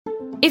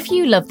If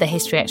you love the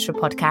History Extra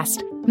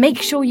podcast,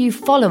 make sure you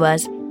follow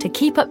us to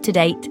keep up to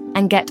date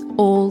and get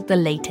all the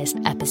latest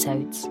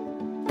episodes.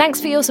 Thanks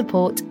for your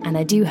support, and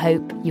I do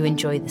hope you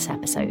enjoy this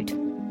episode.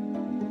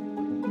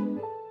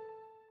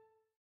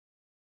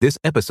 This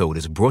episode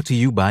is brought to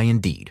you by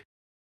Indeed.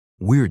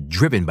 We're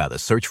driven by the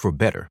search for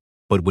better,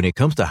 but when it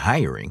comes to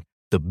hiring,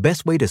 the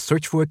best way to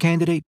search for a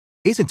candidate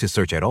isn't to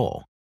search at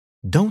all.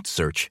 Don't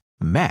search,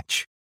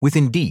 match with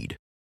Indeed.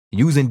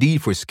 Use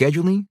Indeed for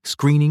scheduling,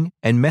 screening,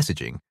 and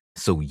messaging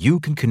so you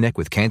can connect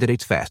with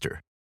candidates faster.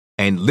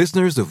 And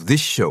listeners of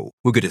this show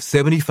will get a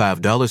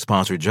 $75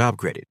 sponsored job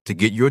credit to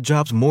get your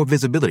jobs more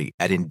visibility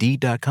at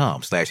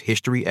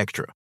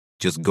Indeed.com/historyextra.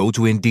 Just go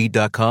to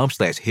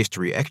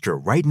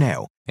Indeed.com/historyextra right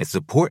now and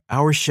support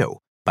our show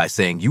by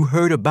saying you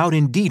heard about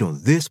Indeed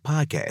on this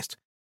podcast.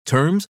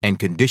 Terms and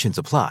conditions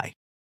apply.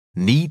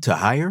 Need to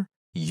hire?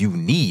 You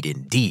need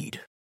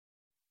Indeed.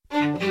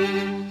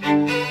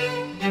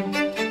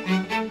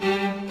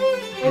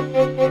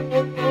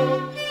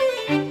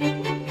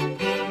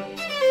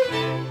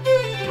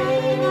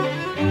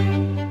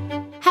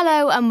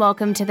 Hello and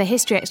welcome to the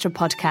History Extra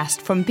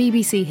podcast from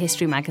BBC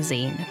History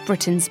Magazine,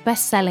 Britain's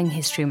best-selling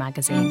history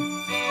magazine.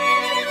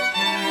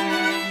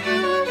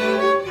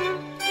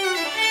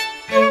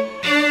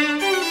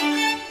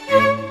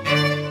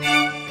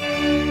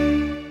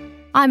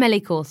 I'm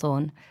Ellie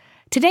Cawthorne.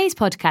 Today's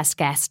podcast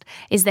guest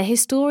is the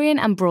historian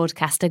and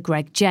broadcaster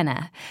Greg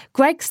Jenner.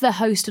 Greg's the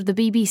host of the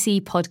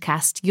BBC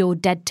podcast You're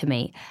Dead to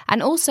Me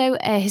and also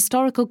a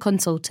historical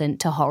consultant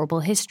to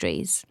Horrible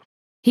Histories.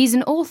 He's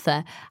an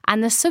author,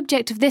 and the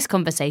subject of this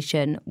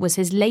conversation was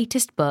his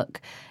latest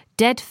book,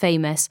 Dead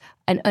Famous,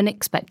 An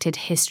Unexpected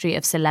History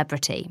of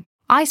Celebrity.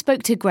 I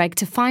spoke to Greg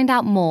to find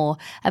out more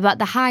about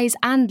the highs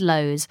and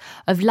lows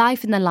of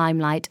life in the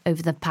limelight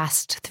over the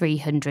past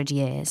 300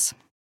 years.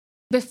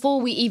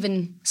 Before we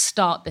even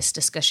start this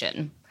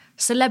discussion,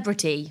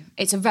 celebrity,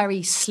 it's a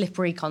very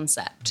slippery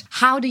concept.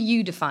 How do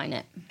you define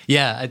it?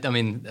 Yeah, I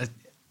mean,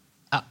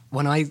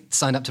 when I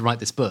signed up to write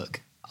this book,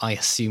 I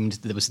assumed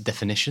there was a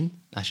definition.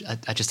 I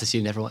just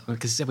assumed everyone,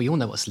 because we all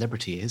know what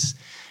celebrity is.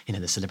 You know,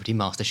 the celebrity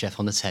master chef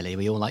on the telly.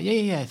 We all like,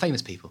 yeah,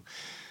 famous people.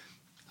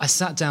 I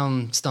sat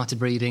down, started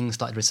reading,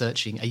 started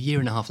researching. A year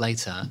and a half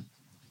later,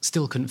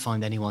 still couldn't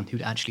find anyone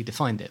who'd actually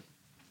defined it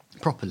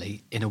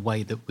properly in a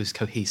way that was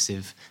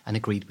cohesive and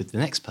agreed with the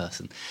next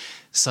person.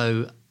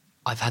 So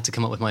I've had to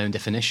come up with my own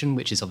definition,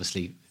 which is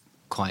obviously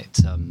quite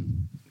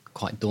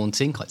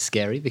daunting, quite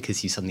scary,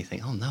 because you suddenly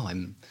think, oh no,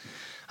 I'm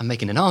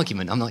making an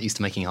argument. I'm not used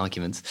to making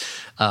arguments.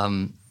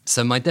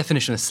 So my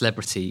definition of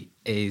celebrity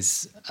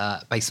is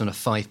based on a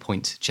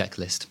 5-point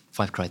checklist,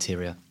 5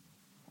 criteria.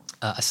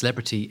 A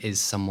celebrity is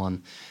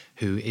someone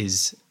who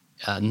is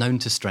known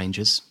to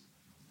strangers,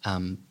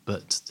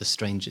 but the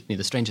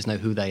strangers know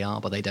who they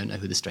are, but they don't know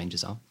who the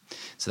strangers are.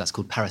 So that's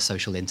called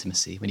parasocial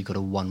intimacy, when you've got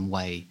a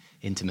one-way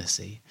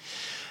intimacy.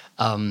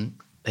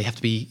 They have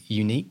to be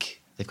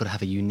unique. They've got to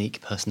have a unique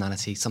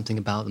personality, something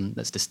about them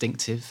that's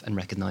distinctive and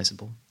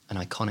recognisable and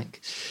iconic.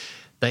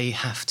 They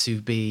have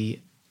to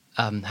be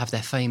have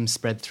their fame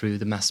spread through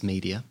the mass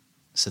media,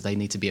 so they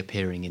need to be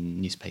appearing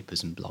in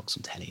newspapers and blogs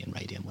and telly and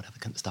radio and whatever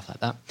kind of stuff like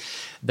that.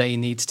 They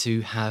need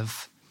to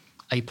have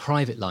a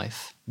private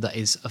life that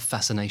is of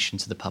fascination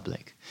to the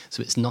public.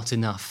 So it's not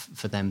enough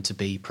for them to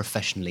be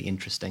professionally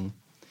interesting.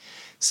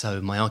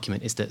 So my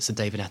argument is that Sir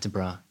David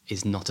Attenborough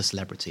is not a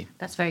celebrity.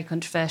 That's very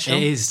controversial.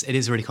 It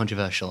is really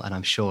controversial, and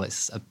I'm sure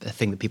it's a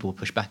thing that people will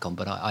push back on,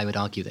 but I would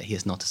argue that he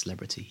is not a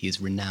celebrity. He is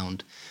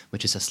renowned,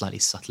 which is a slightly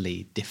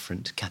subtly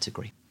different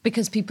category.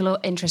 Because people are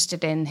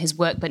interested in his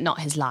work but not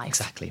his life.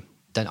 Exactly.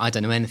 I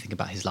don't know anything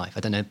about his life.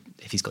 I don't know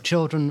if he's got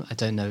children. I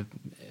don't know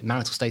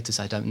marital status.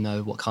 I don't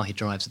know what car he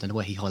drives. I don't know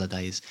where he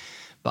holidays.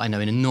 But I know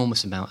an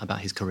enormous amount about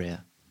his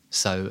career.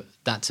 So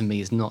that to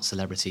me is not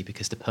celebrity,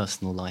 because the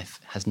personal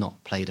life has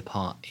not played a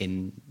part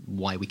in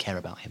why we care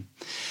about him.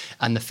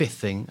 And the fifth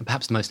thing, and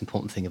perhaps the most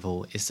important thing of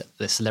all, is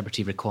that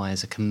celebrity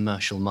requires a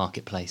commercial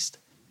marketplace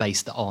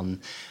based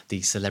on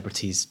the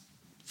celebrity's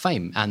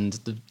fame. And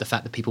the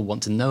fact that people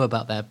want to know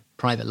about their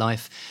private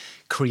life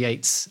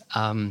creates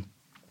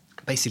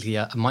basically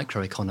a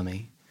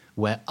microeconomy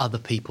where other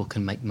people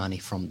can make money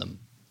from them.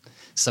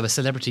 So a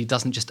celebrity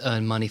doesn't just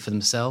earn money for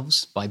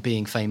themselves by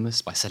being famous,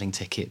 by selling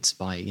tickets,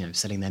 by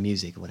selling their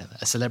music or whatever.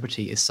 A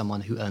celebrity is someone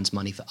who earns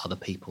money for other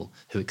people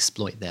who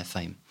exploit their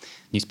fame.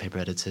 Newspaper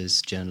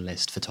editors,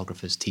 journalists,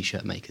 photographers,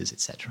 T-shirt makers,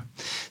 etc.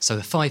 So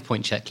a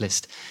 5-point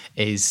checklist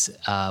is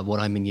what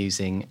I've been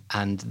using,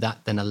 and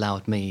that then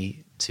allowed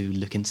me to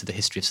look into the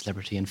history of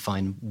celebrity and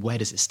find where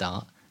does it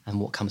start and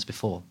what comes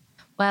before.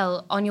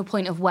 Well, on your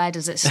point of where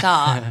does it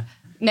start,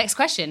 next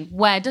question,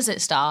 where does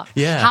it start?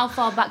 Yeah. How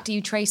far back do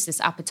you trace this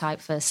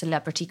appetite for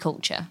celebrity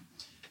culture?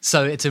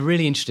 So it's a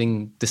really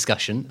interesting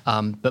discussion,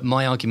 but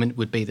my argument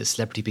would be that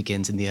celebrity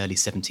begins in the early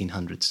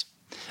 1700s.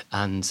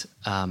 And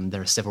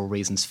there are several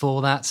reasons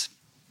for that.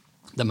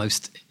 The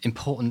most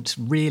important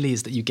really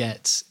is that you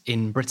get,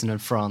 in Britain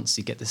and France,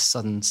 you get this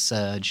sudden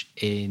surge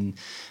in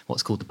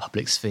what's called the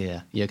public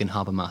sphere. Jürgen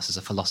Habermas is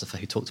a philosopher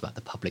who talked about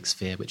the public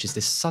sphere, which is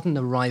this sudden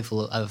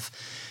arrival of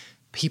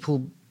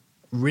people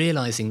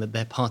realizing that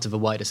they're part of a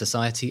wider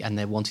society and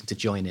they're wanting to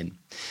join in.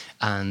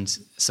 And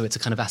so it's a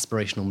kind of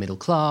aspirational middle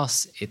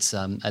class. It's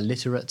a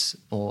literate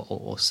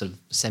or sort of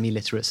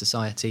semi-literate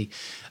society.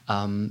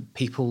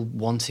 People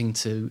wanting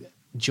to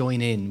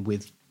join in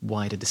with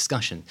wider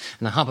discussion.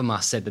 And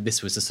Habermas said that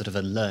this was a sort of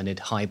a learned,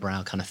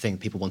 highbrow kind of thing.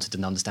 People wanted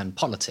to understand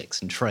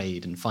politics and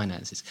trade and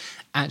finances.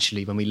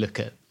 Actually, when we look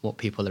at what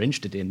people are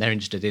interested in, they're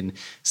interested in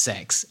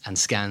sex and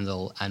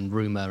scandal and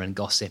rumour and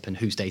gossip and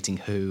who's dating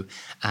who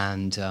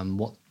and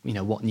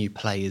what new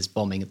play is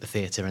bombing at the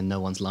theatre and no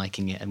one's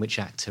liking it, and which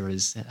actor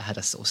has had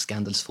a sort of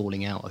scandalous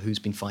falling out, or who's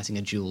been fighting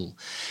a duel.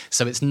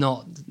 So it's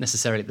not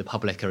necessarily that the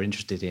public are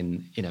interested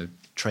in,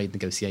 trade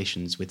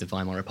negotiations with the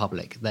Weimar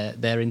Republic.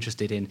 They're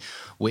interested in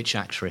which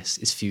actress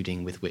is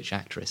feuding with which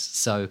actress.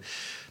 So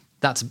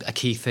that's a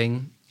key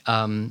thing.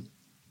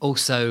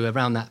 Also,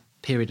 around that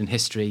period in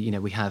history,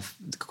 we have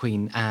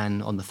Queen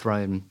Anne on the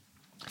throne,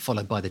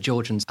 followed by the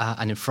Georgians.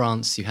 And in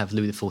France, you have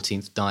Louis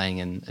XIV dying,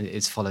 and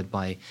it's followed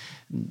by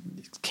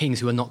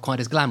kings who are not quite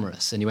as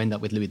glamorous. And you end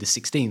up with Louis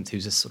XVI,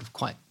 who's a sort of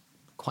quite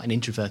an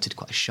introverted,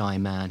 quite a shy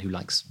man who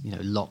likes,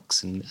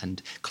 locks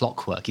and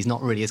clockwork. He's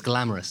not really as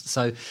glamorous.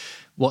 So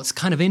what's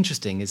kind of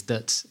interesting is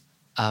that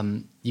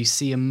you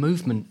see a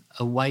movement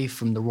away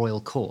from the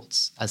royal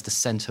courts as the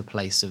centre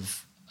place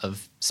of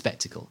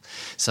spectacle.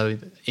 So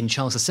in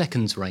Charles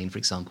II's reign, for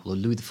example, or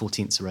Louis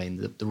XIV's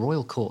reign, the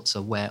royal courts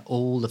are where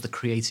all of the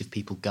creative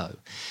people go.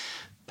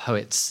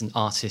 Poets and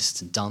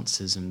artists and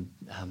dancers and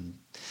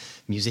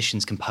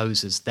musicians,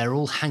 composers, they're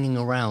all hanging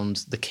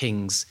around the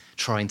kings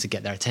trying to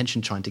get their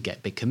attention, trying to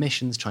get big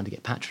commissions, trying to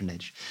get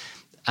patronage.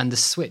 And the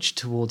switch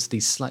towards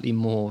these slightly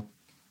more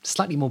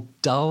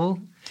dull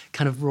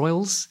kind of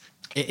royals,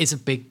 there's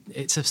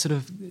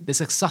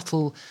a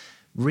subtle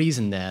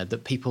reason there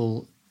that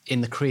people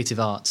in the creative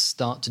arts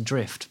start to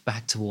drift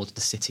back towards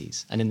the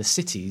cities. And in the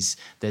cities,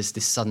 there's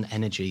this sudden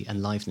energy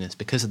and liveliness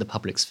because of the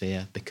public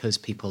sphere, because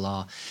people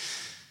are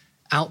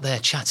out there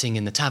chatting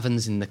in the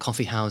taverns, in the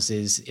coffee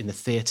houses, in the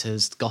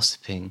theatres,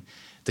 gossiping.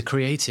 The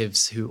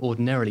creatives who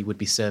ordinarily would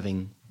be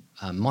serving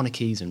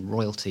monarchies and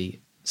royalty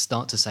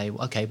start to say,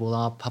 okay, well,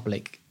 our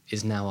public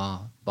is now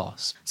our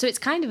boss. So it's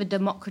kind of a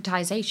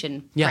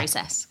democratization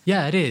process.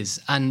 Yeah, it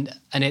is. And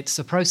it's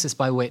a process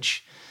by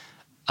which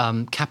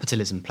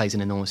capitalism plays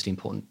an enormously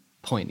important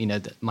point.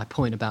 My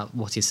point about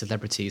what is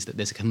celebrity is that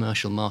there's a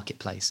commercial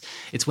marketplace.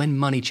 It's when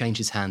money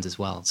changes hands as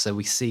well. So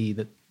we see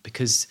that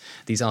because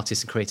these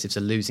artists and creatives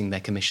are losing their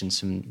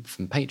commissions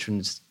from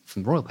patrons,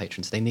 from royal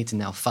patrons, they need to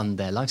now fund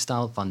their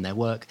lifestyle, fund their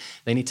work.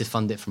 They need to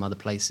fund it from other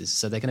places.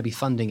 So they're going to be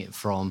funding it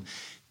from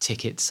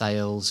ticket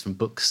sales, from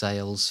book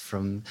sales,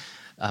 from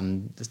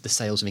the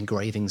sales of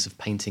engravings of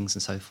paintings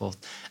and so forth.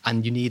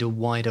 And you need a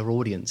wider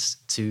audience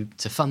to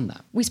fund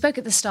that. We spoke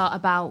at the start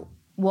about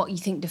what you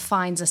think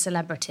defines a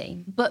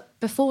celebrity, but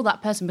before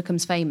that person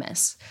becomes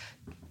famous,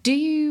 did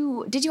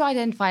you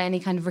identify any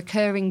kind of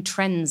recurring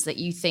trends that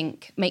you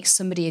think makes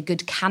somebody a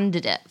good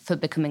candidate for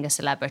becoming a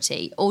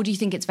celebrity? Or do you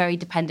think it's very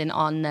dependent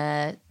on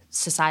the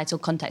societal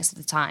context of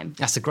the time?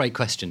 That's a great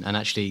question. And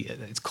actually,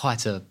 it's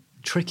quite a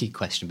tricky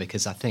question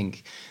because I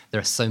think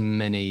there are so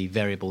many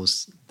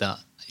variables that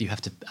you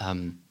have to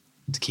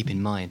keep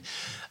in mind.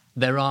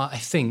 There are, I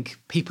think,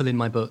 people in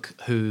my book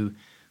who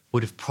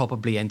would have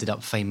probably ended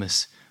up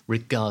famous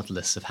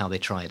regardless of how they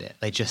tried it.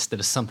 There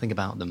was something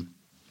about them.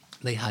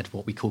 They had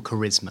what we call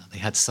charisma. They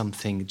had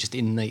something just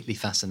innately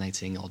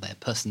fascinating, or their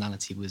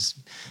personality was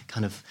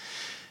kind of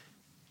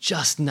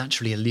just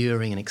naturally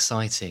alluring and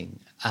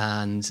exciting.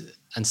 And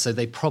so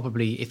they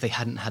probably, if they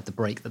hadn't had the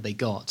break that they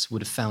got,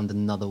 would have found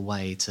another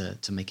way to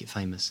make it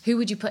famous. Who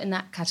would you put in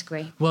that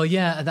category? Well,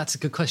 yeah, that's a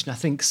good question. I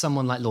think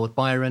someone like Lord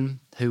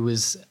Byron, who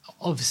was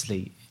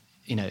obviously,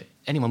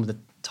 anyone with the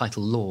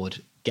title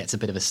Lord gets a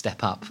bit of a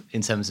step up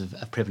in terms of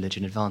privilege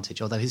and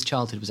advantage, although his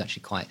childhood was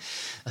actually quite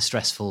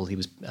stressful. He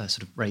was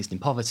sort of raised in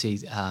poverty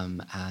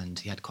and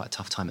he had quite a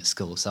tough time at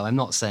school. So I'm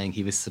not saying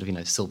he was sort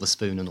of, silver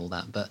spoon and all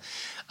that, but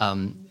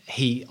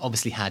he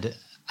obviously had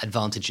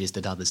advantages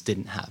that others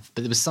didn't have.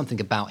 But there was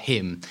something about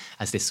him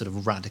as this sort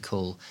of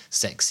radical,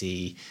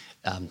 sexy,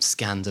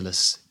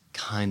 scandalous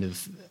kind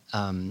of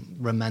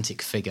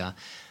romantic figure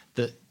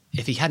that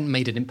if he hadn't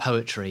made it in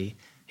poetry,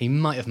 he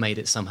might have made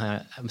it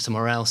somewhere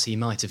else. He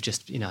might have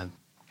just,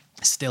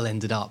 still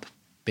ended up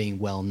being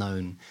well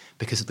known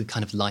because of the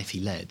kind of life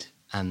he led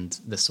and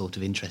the sort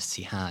of interests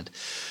he had.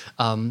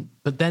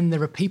 But then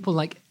there are people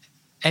like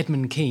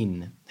Edmund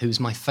Kean, who's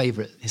my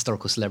favourite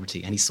historical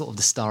celebrity, and he's sort of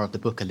the star of the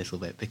book a little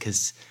bit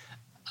because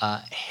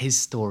his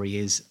story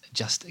is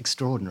just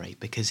extraordinary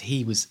because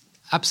he was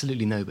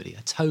absolutely nobody,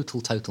 a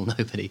total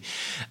nobody.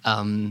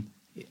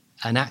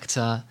 An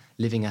actor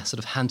living a sort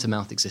of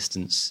hand-to-mouth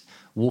existence,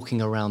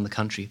 walking around the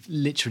country,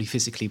 literally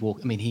physically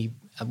walk. I mean,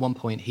 at one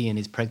point, he and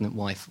his pregnant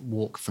wife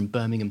walk from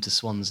Birmingham to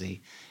Swansea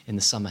in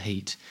the summer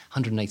heat,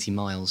 180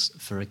 miles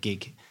for a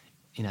gig,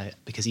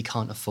 because he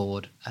can't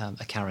afford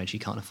a carriage, he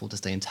can't afford to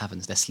stay in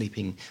taverns. They're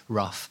sleeping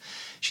rough.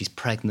 She's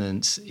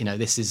pregnant.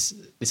 This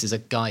is a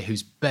guy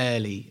who's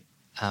barely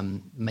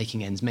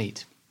making ends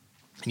meet.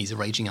 and he's a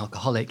raging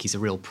alcoholic. He's a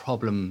real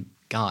problem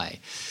guy.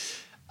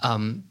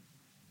 And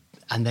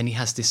then he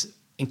has this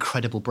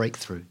incredible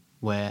breakthrough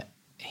where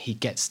he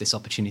gets this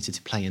opportunity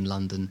to play in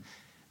London.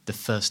 The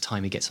first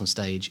time he gets on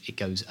stage, it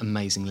goes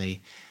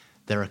amazingly.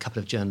 There are a couple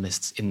of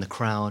journalists in the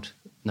crowd,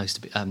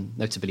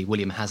 notably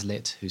William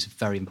Hazlitt, who's a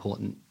very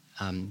important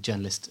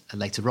journalist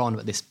later on,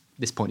 but at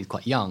this point he's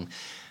quite young.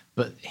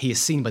 But he is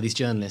seen by these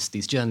journalists.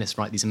 These journalists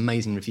write these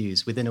amazing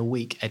reviews. Within a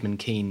week, Edmund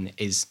Kean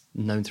is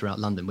known throughout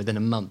London. Within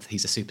a month,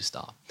 he's a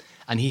superstar.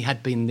 And he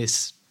had been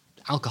this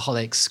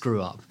alcoholic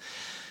screw-up,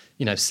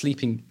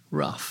 sleeping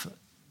rough,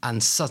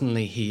 and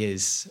suddenly he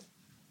is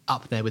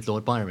up there with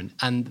Lord Byron.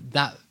 And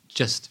that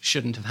just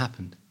shouldn't have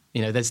happened.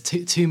 There's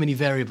too many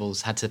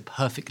variables had to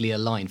perfectly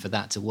align for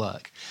that to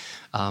work,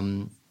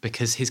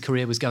 because his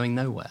career was going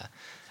nowhere.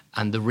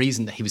 And the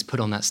reason that he was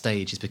put on that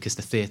stage is because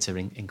the theatre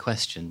in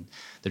question,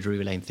 the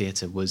Drury Lane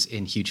Theatre, was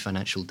in huge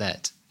financial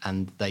debt,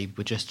 and they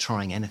were just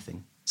trying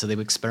anything. So they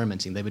were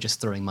experimenting. They were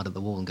just throwing mud at the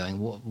wall and going,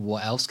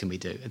 what else can we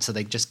do? And so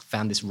they just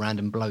found this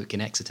random bloke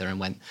in Exeter and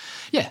went,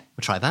 yeah,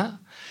 we'll try that.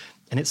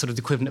 And it's sort of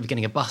the equivalent of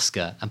getting a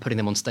busker and putting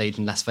them on stage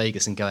in Las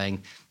Vegas and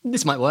going,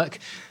 this might work.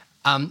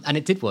 And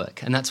it did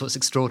work. And that's what's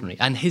extraordinary.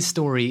 And his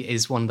story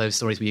is one of those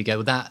stories where you go,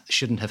 well, that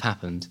shouldn't have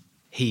happened.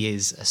 He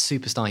is a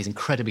superstar. He's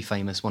incredibly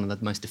famous, one of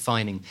the most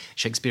defining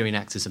Shakespearean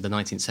actors of the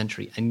 19th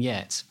century. And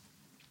yet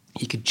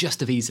he could just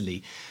have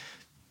easily,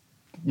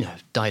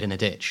 died in a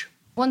ditch.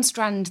 One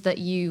strand that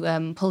you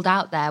pulled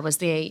out there was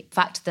the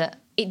fact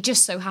that it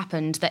just so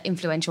happened that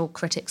influential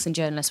critics and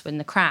journalists were in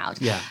the crowd.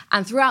 Yeah.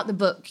 And throughout the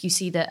book, you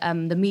see that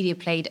the media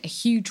played a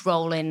huge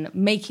role in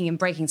making and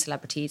breaking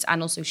celebrities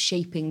and also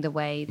shaping the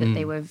way that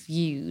they were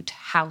viewed.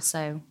 How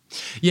so?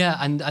 Yeah,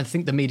 and I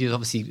think the media is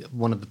obviously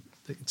one of the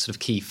sort of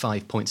key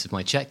 5 points of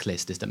my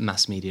checklist is that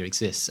mass media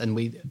exists. And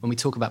when we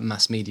talk about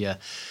mass media,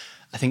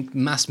 I think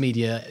mass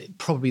media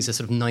probably is a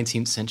sort of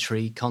 19th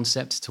century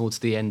concept. Towards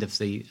the end of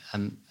the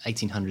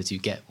 1800s, you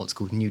get what's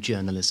called new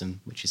journalism,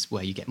 which is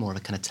where you get more of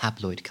a kind of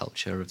tabloid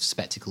culture of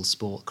spectacle,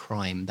 sport,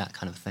 crime, that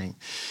kind of thing.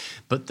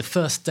 But the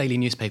first daily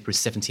newspaper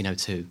is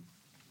 1702.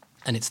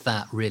 And it's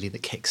that really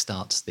that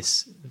kickstarts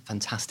this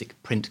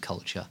fantastic print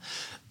culture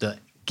that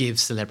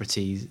gives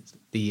celebrities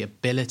the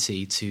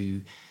ability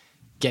to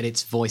get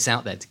its voice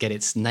out there, to get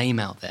its name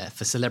out there,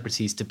 for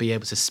celebrities to be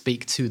able to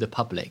speak to the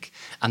public.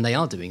 And they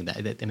are doing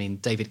that. I mean,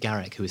 David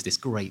Garrick, who was this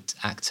great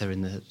actor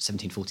in the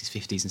 1740s,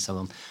 50s and so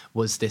on,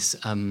 was this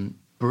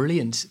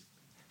brilliant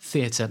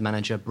theatre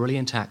manager,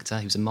 brilliant actor.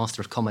 He was a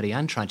master of comedy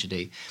and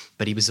tragedy,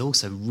 but he was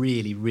also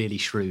really, really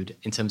shrewd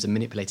in terms of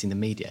manipulating the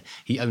media.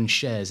 He owned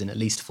shares in at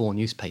least 4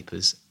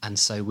 newspapers, and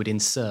so would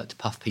insert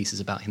puff pieces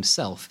about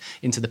himself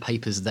into the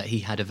papers that he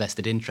had a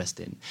vested interest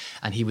in.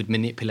 And he would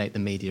manipulate the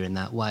media in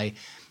that way.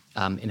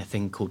 In a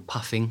thing called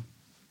puffing.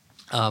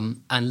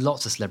 And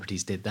lots of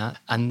celebrities did that.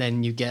 And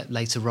then you get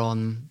later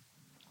on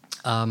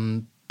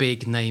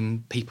big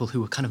name people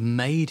who were kind of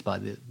made by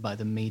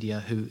the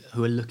media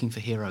who are looking for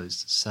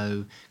heroes.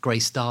 So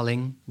Grace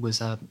Darling was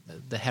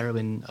the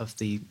heroine of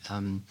the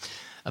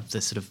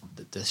sort of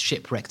the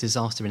shipwreck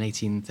disaster in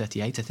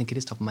 1838, I think it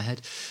is, top of my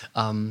head,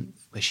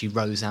 where she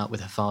rows out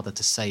with her father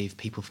to save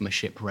people from a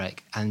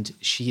shipwreck. And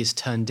she is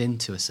turned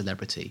into a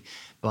celebrity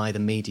by the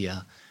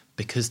media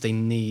because they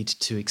need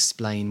to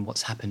explain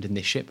what's happened in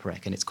this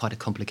shipwreck. And it's quite a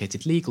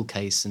complicated legal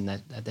case, and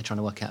they're trying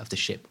to work out if the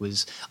ship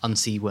was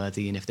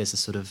unseaworthy and if there's a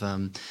sort of,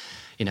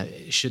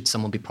 should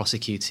someone be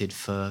prosecuted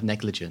for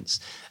negligence?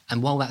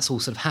 And while that's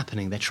all sort of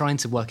happening, they're trying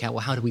to work out,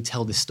 well, how do we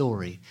tell this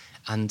story?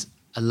 And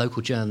a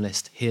local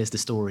journalist hears the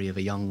story of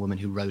a young woman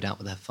who rowed out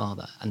with her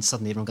father, and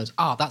suddenly everyone goes,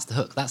 that's the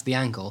hook, that's the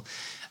angle.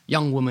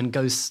 Young woman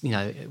goes,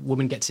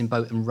 woman gets in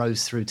boat and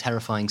rows through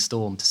terrifying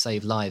storm to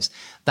save lives.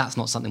 That's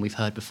not something we've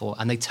heard before.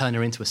 And they turn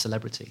her into a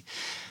celebrity.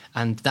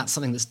 And that's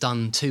something that's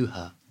done to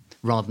her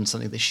rather than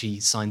something that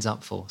she signs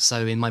up for.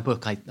 So in my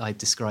book, I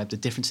describe the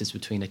differences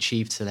between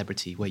achieved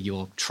celebrity, where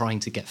you're trying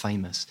to get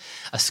famous,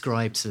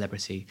 ascribed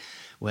celebrity,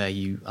 where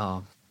you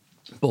are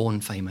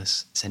born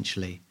famous,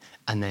 essentially,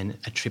 and then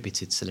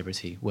attributed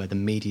celebrity, where the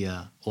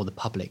media or the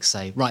public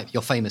say, right,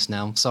 you're famous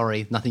now,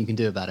 sorry, nothing you can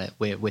do about it,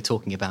 we're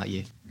talking about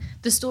you.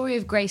 The story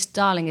of Grace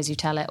Darling, as you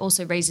tell it,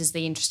 also raises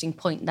the interesting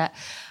point that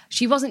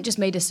she wasn't just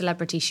made a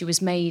celebrity, she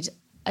was made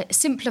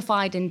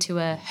simplified into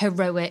a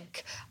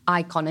heroic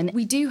icon. And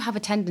we do have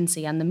a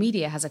tendency, and the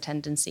media has a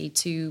tendency,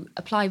 to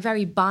apply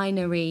very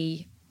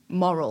binary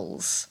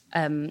morals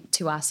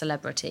to our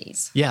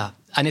celebrities. Yeah,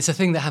 and it's a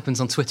thing that happens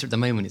on Twitter at the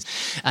moment.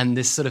 And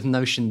this sort of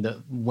notion that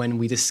when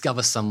we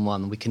discover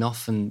someone, we can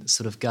often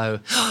sort of go,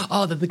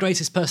 they're the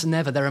greatest person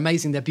ever, they're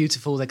amazing, they're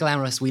beautiful, they're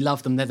glamorous, we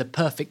love them, they're the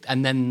perfect.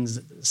 And then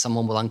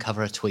someone will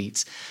uncover a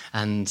tweet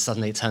and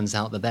suddenly it turns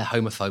out that they're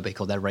homophobic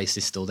or they're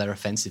racist or they're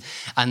offensive.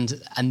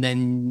 And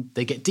then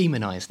they get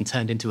demonized and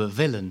turned into a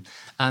villain.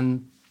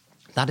 And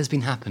that has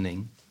been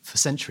happening for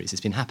centuries.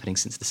 It's been happening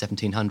since the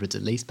 1700s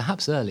at least,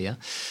 perhaps earlier.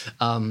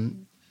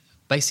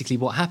 basically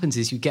what happens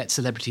is you get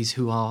celebrities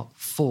who are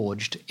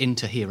forged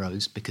into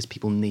heroes because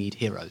people need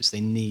heroes.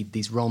 They need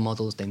these role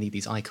models, they need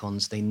these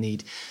icons, they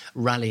need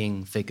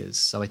rallying figures.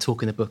 So I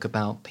talk in the book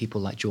about people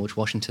like George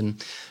Washington,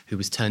 who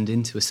was turned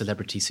into a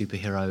celebrity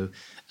superhero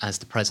as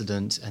the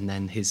president, and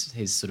then his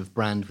sort of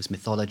brand was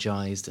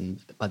mythologized, and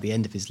by the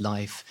end of his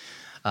life,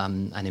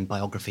 and in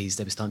biographies,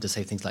 they were starting to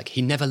say things like,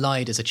 he never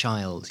lied as a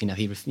child.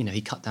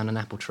 He cut down an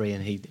apple tree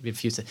and he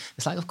refused to.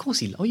 It's like, of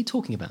course what are you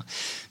talking about?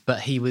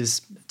 But he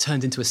was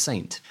turned into a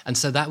saint. And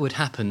so that would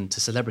happen to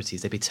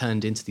celebrities. They'd be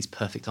turned into these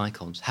perfect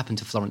icons. It happened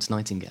to Florence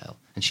Nightingale.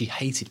 And she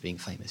hated being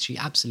famous. She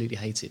absolutely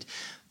hated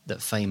that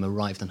fame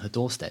arrived on her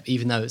doorstep,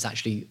 even though it's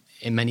actually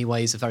in many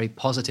ways a very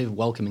positive,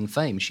 welcoming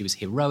fame. She was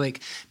heroic.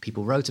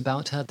 People wrote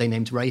about her. They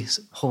named race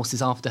horses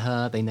after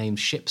her. They named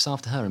ships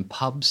after her and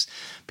pubs.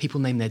 People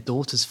named their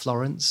daughters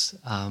Florence,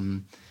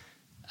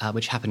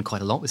 which happened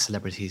quite a lot with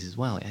celebrities as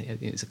well.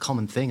 It's a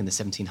common thing in the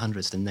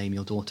 1700s to name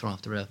your daughter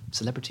after a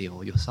celebrity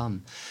or your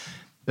son.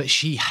 But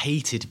she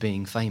hated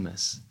being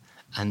famous,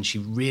 and she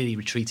really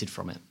retreated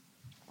from it.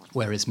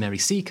 Whereas Mary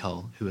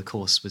Seacole, who of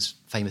course was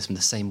famous from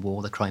the same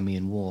war, the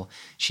Crimean War,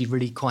 she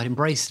really quite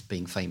embraced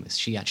being famous.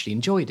 She actually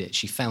enjoyed it.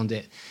 She found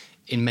it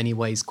in many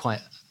ways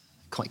quite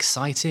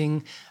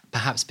exciting,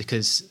 perhaps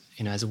because,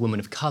 as a woman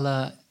of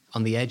colour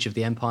on the edge of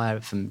the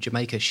empire from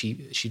Jamaica,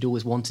 she'd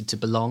always wanted to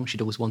belong.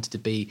 She'd always wanted to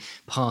be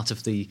part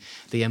of the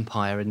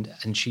empire,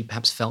 and she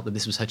perhaps felt that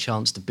this was her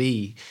chance to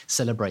be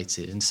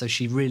celebrated. And so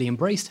she really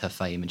embraced her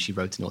fame, and she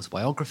wrote an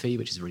autobiography,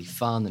 which is really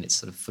fun, and it's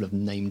sort of full of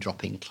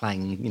name-dropping,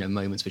 clang,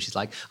 moments, which is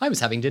like, I was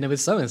having dinner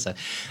with so-and-so.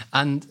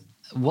 And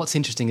what's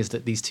interesting is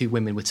that these two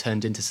women were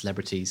turned into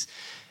celebrities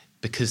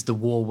because the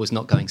war was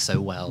not going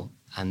so well,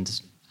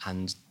 and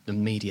the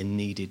media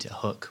needed a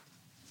hook.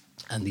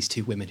 And these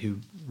two women who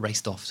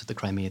raced off to the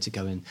Crimea to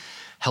go and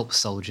help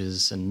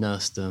soldiers and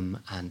nurse them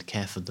and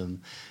care for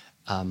them,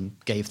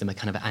 gave them a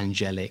kind of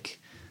angelic,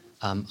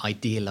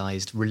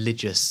 idealised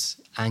religious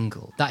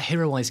angle. That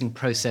heroising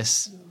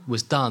process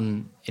was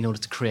done in order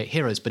to create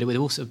heroes, but it would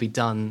also be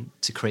done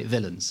to create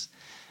villains.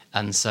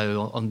 And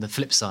so on the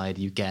flip side,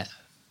 you get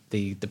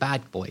the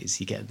bad boys,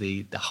 you get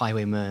the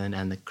highwaymen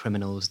and the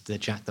criminals, the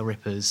Jack the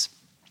Rippers,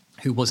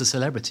 who was a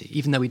celebrity.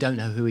 Even though we don't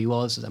know who he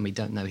was and we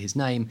don't know his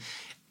name,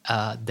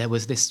 there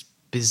was this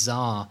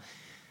bizarre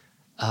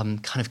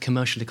kind of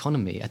commercial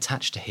economy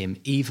attached to him.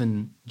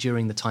 Even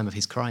during the time of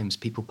his crimes,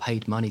 people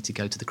paid money to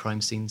go to the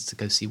crime scenes, to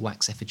go see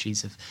wax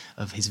effigies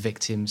of his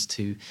victims,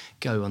 to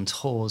go on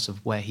tours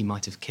of where he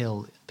might have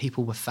killed.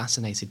 People were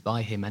fascinated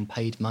by him and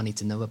paid money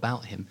to know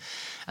about him.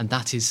 And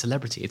that is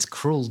celebrity. It's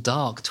cruel,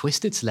 dark,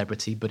 twisted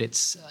celebrity, but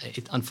it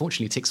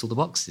unfortunately ticks all the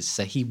boxes.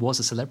 So he was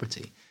a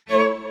celebrity.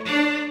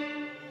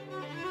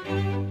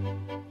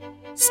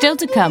 Still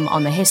to come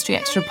on the History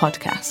Extra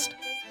podcast.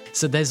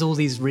 So there's all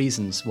these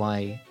reasons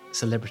why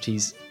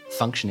celebrities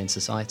function in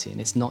society,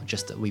 and it's not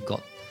just that we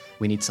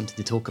need something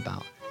to talk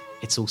about.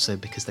 It's also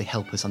because they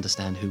help us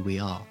understand who we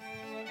are.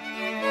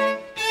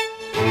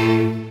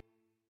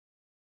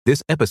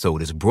 This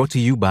episode is brought to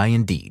you by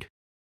Indeed.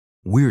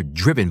 We're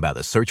driven by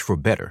the search for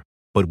better,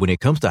 but when it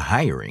comes to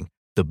hiring,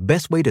 the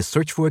best way to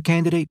search for a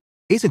candidate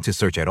isn't to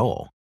search at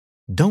all.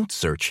 Don't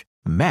search,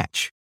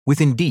 match with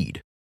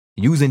Indeed.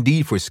 Use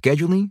Indeed for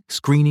scheduling,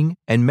 screening,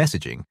 and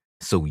messaging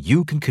so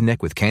you can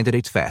connect with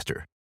candidates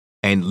faster.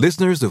 And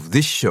listeners of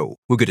this show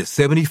will get a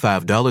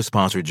 $75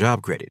 sponsored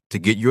job credit to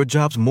get your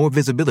jobs more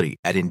visibility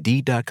at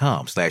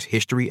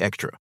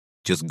Indeed.com/HistoryExtra.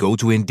 Just go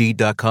to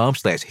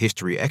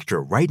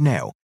Indeed.com/HistoryExtra right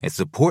now and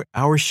support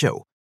our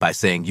show by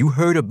saying you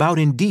heard about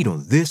Indeed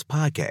on this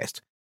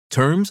podcast.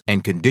 Terms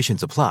and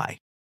conditions apply.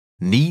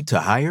 Need to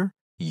hire?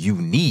 You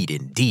need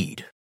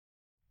Indeed.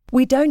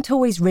 We don't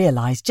always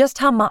realise just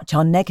how much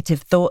our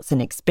negative thoughts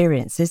and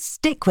experiences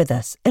stick with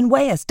us and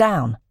weigh us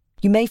down.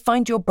 You may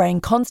find your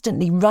brain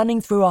constantly running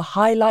through a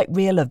highlight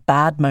reel of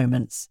bad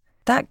moments.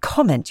 That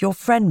comment your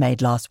friend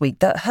made last week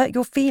that hurt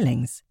your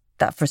feelings.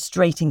 That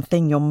frustrating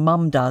thing your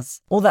mum does.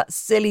 Or that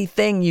silly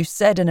thing you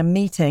said in a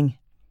meeting.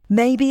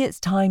 Maybe it's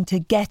time to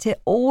get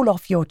it all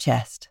off your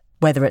chest.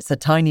 Whether it's a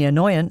tiny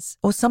annoyance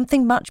or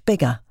something much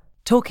bigger,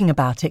 talking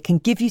about it can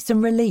give you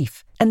some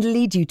relief and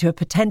lead you to a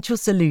potential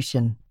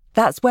solution.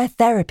 That's where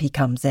therapy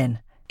comes in.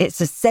 It's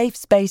a safe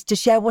space to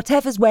share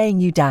whatever's weighing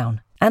you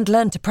down and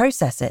learn to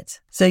process it,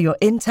 so your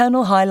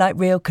internal highlight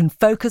reel can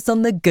focus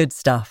on the good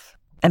stuff.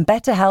 And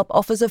BetterHelp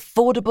offers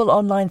affordable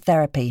online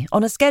therapy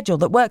on a schedule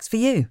that works for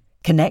you.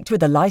 Connect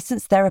with a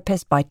licensed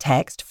therapist by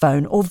text,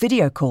 phone, or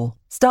video call.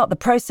 Start the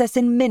process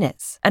in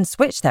minutes and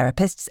switch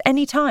therapists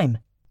anytime.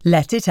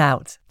 Let it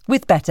out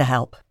with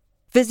BetterHelp.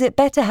 Visit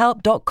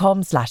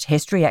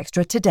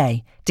betterhelp.com/historyextra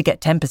today to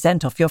get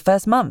 10% off your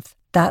first month.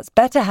 That's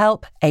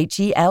BetterHelp,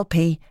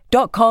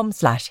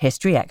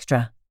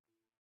 HELP.com/historyextra.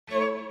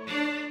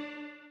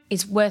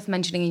 It's worth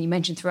mentioning, and you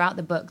mentioned throughout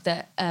the book,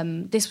 that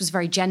this was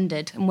very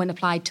gendered, and when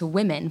applied to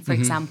women, for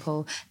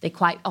example, they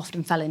quite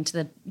often fell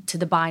into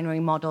the binary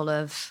model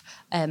of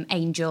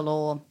angel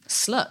or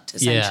slut,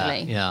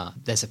 essentially. Yeah.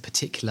 There's a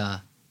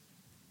particular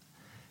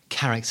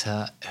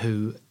character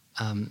who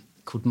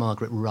called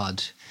Margaret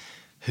Rudd,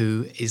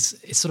 who is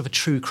sort of a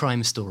true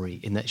crime story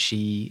in that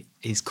she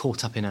is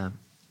caught up in a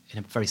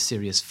very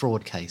serious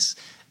fraud case.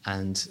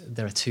 And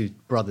there are two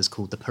brothers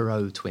called the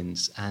Perot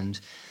twins, and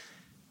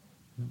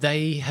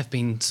they have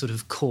been sort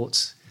of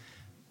caught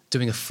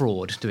doing a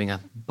fraud, doing a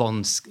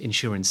bond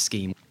insurance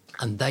scheme,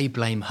 and they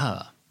blame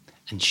her,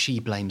 and she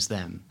blames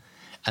them.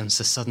 And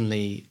so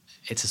suddenly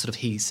it's a sort of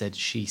he said,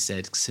 she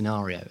said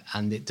scenario,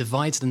 and it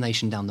divides the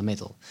nation down the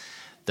middle.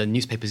 The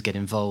newspapers get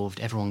involved,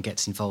 everyone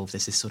gets involved.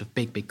 There's this sort of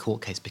big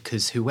court case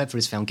because whoever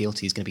is found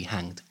guilty is going to be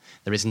hanged.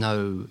 There is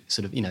no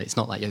sort of, it's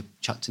not like you're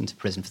chucked into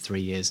prison for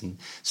 3 years and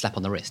slap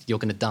on the wrist. You're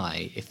going to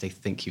die if they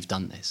think you've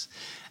done this.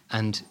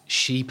 And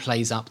she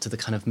plays up to the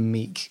kind of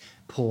meek,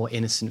 poor,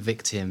 innocent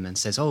victim and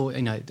says,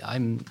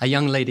 I'm a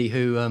young lady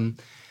who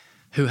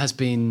has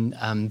been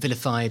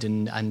vilified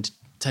and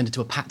turned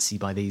into a patsy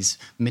by these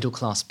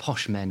middle-class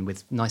posh men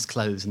with nice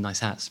clothes and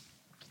nice hats.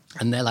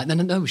 And they're like,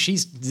 no,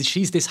 she's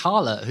this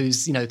harlot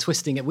who's,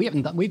 twisting it. We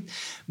haven't done,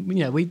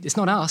 it's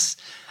not us.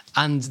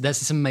 And there's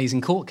this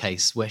amazing court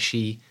case where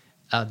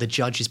the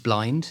judge is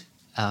blind,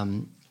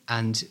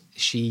 and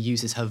she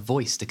uses her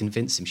voice to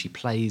convince him. She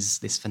plays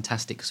this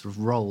fantastic sort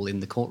of role in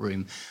the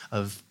courtroom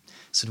of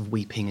sort of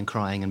weeping and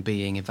crying and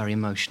being very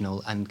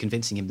emotional and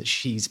convincing him that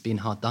she's been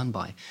hard done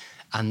by.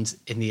 And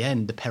in the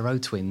end, the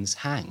Perot twins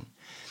hang.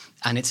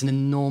 And it's an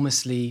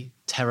enormously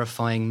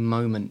terrifying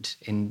moment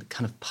in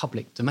kind of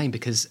public domain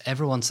because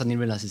everyone suddenly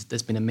realises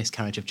there's been a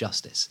miscarriage of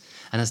justice.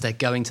 And as they're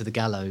going to the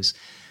gallows,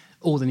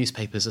 all the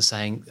newspapers are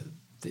saying,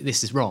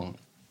 this is wrong.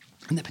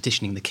 And they're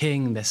petitioning the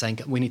king. They're saying,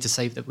 we need to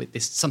save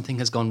that. Something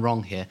has gone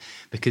wrong here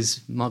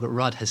because Margaret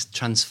Rudd has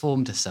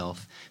transformed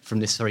herself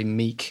from this very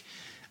meek,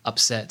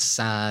 upset,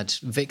 sad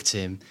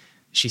victim.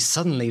 She's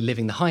suddenly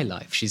living the high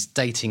life. She's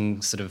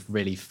dating sort of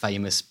really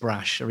famous,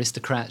 brash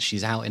aristocrats.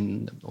 She's out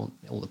in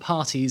all the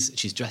parties.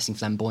 She's dressing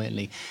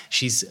flamboyantly.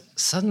 She's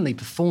suddenly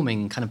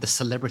performing kind of the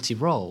celebrity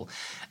role.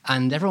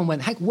 And everyone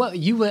went, hey,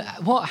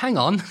 hang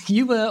on,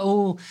 you were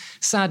all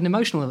sad and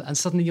emotional, and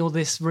suddenly you're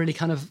this really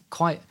kind of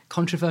quite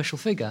controversial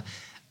figure.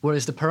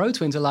 Whereas the Perot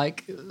twins are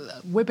like,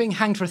 we're being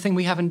hanged for a thing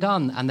we haven't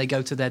done. And they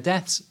go to their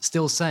deaths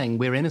still saying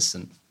we're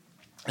innocent.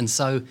 And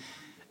so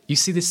you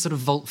see this sort of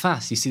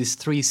volte-face, you see this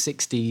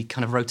 360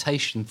 kind of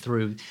rotation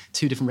through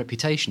two different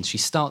reputations. She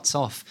starts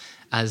off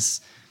as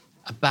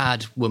a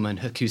bad woman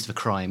accused of a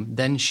crime.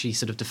 Then she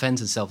sort of defends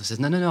herself and says,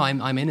 no,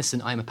 I'm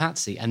innocent, I'm a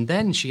patsy. And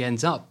then she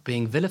ends up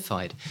being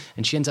vilified.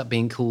 And she ends up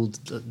being called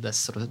the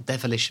sort of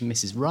devilish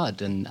Mrs.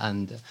 Rudd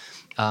and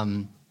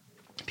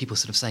people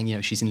sort of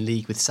saying, she's in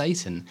league with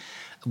Satan,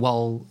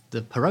 while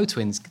the Perot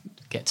twins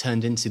get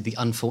turned into the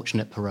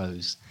unfortunate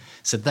Perots.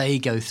 So they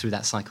go through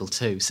that cycle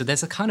too. So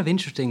there's a kind of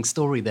interesting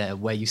story there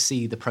where you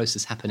see the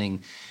process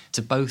happening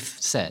to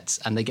both sets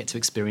and they get to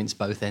experience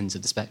both ends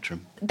of the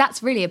spectrum.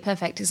 That's really a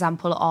perfect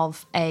example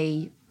of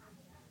a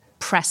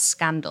press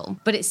scandal.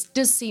 But it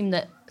does seem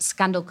that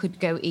scandal could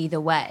go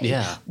either way.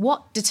 Yeah.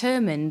 What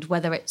determined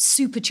whether it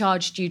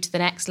supercharged you to the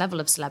next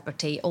level of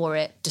celebrity or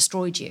it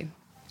destroyed you?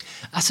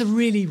 That's a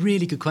really,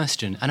 really good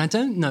question. And I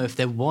don't know if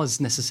there was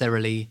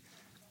necessarily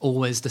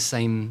always the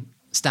same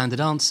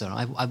standard answer.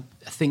 I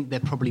think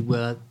there probably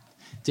were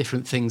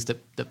different things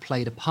that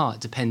played a part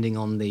depending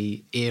on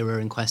the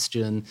era in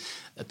question,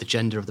 the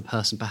gender of the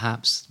person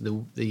perhaps,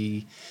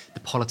 the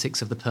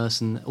politics of the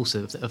person,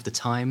 also of the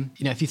time.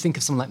 If you think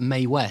of someone like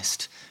Mae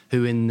West,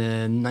 who in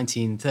the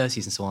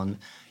 1930s and so on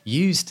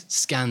used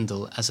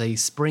scandal as a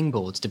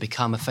springboard to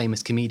become a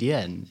famous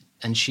comedienne,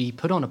 and she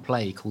put on a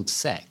play called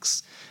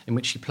Sex, in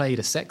which she played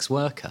a sex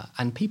worker,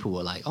 and people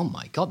were like, oh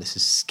my God, this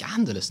is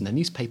scandalous, and the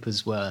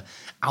newspapers were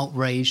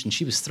outraged, and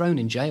she was thrown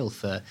in jail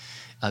for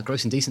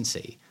gross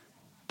indecency.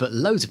 But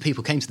loads of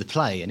people came to the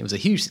play, and it was a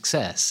huge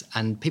success,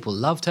 and people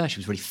loved her. She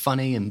was really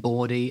funny and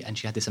bawdy, and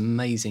she had this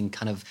amazing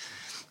kind of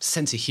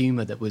sense of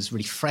humour that was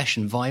really fresh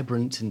and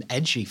vibrant and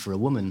edgy for a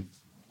woman.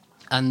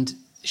 And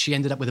she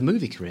ended up with a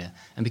movie career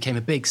and became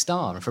a big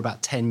star, and for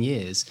about 10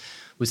 years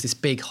was this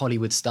big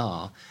Hollywood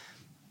star.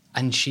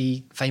 And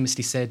she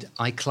famously said,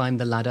 I climbed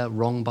the ladder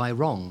rung by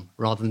rung,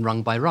 rather than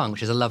rung by rung,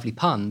 which is a lovely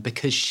pun,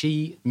 because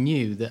she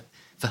knew that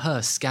for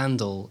her,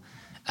 scandal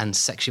and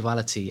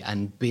sexuality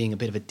and being a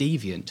bit of a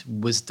deviant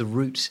was the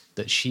route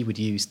that she would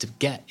use to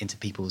get into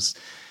people's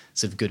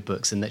sort of good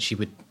books, and that she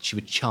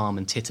would charm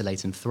and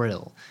titillate and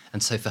thrill.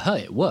 And so for her,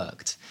 it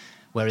worked.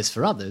 Whereas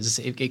for others,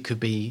 it could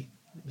be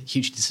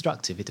hugely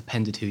destructive. It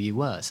depended who you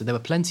were. So there were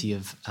plenty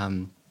of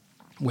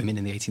women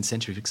in the 18th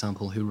century, for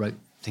example, who wrote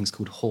things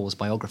called whores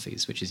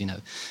biographies, which is,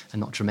 a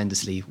not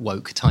tremendously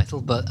woke title,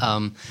 but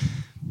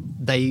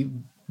they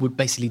would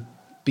basically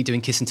be doing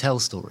kiss and tell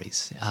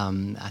stories.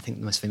 I think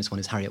the most famous one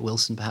is Harriet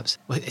Wilson, perhaps.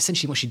 Well,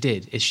 essentially what she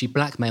did is she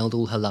blackmailed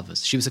all her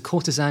lovers. She was a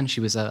courtesan,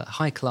 she was a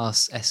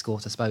high-class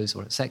escort, I suppose,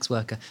 or a sex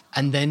worker,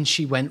 and then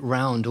she went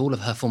round all of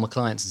her former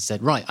clients and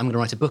said, right, I'm going to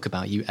write a book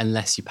about you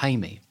unless you pay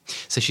me.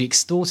 So she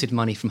extorted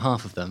money from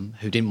half of them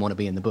who didn't want to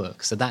be in the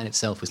book, so that in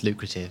itself was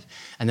lucrative.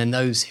 And then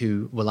those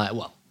who were like,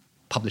 well,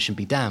 publish and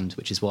be damned,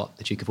 which is what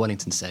the Duke of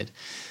Wellington said,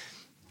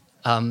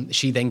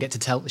 she got to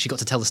tell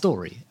the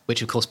story,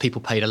 which of course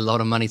people paid a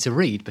lot of money to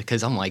read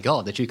because, oh my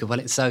God, the Duke of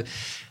Wellington. So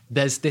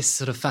there's this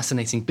sort of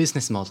fascinating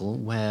business model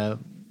where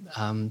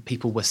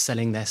people were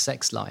selling their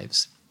sex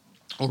lives,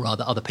 or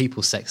rather other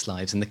people's sex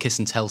lives, and the kiss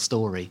and tell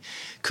story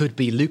could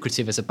be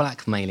lucrative as a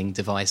blackmailing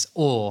device,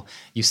 or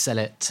you sell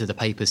it to the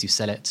papers, you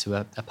sell it to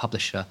a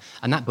publisher.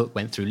 And that book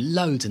went through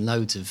loads and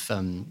loads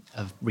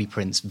of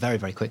reprints very,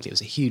 very quickly. It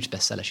was a huge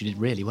bestseller. She did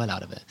really well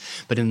out of it.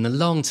 But in the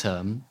long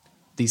term,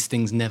 these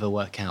things never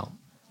work out.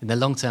 In the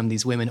long term,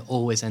 these women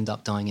always end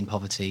up dying in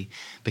poverty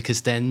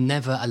because they're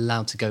never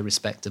allowed to go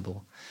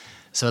respectable.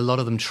 So a lot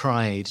of them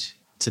tried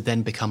to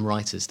then become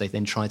writers. They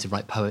then tried to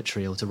write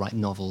poetry or to write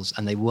novels,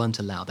 and they weren't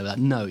allowed. They were like,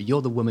 no,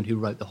 you're the woman who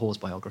wrote the Hawes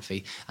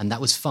biography, and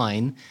that was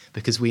fine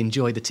because we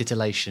enjoyed the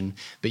titillation,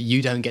 but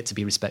you don't get to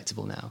be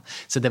respectable now.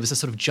 So there was a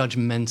sort of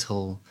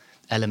judgmental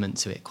element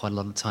to it quite a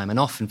lot of the time, and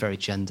often very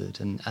gendered.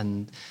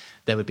 And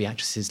there would be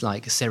actresses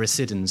like Sarah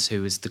Siddons,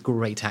 who was the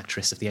great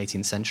actress of the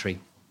 18th century.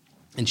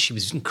 And she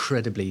was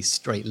incredibly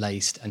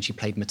straight-laced, and she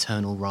played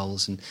maternal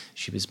roles, and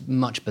she was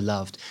much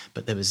beloved.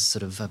 But there was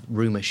sort of a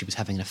rumour she was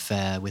having an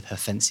affair with her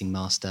fencing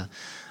master.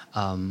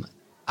 And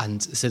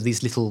so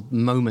these little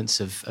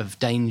moments of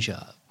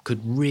danger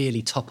could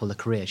really topple a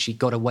career. She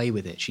got away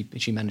with it.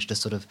 She managed to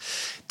sort of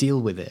deal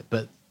with it.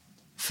 But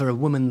for a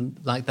woman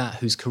like that,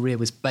 whose career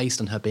was based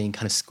on her being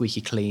kind of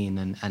squeaky clean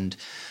and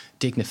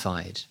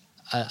dignified,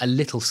 a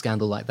little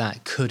scandal like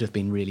that could have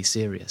been really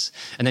serious.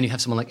 And then you have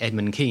someone like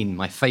Edmund Kean,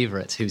 my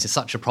favourite, who's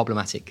such a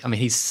problematic... I mean,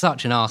 he's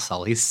such an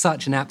arsehole. He's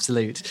such an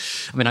absolute...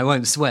 I mean, I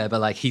won't swear,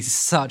 but, like, he's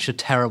such a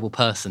terrible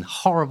person.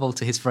 Horrible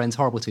to his friends,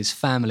 horrible to his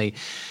family.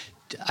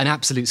 An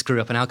absolute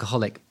screw-up, an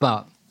alcoholic,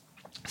 but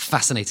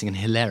fascinating and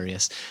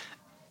hilarious.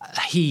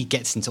 He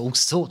gets into all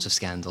sorts of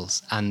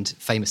scandals and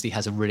famously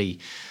has a really,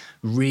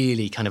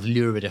 really kind of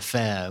lurid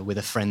affair with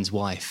a friend's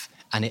wife.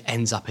 And it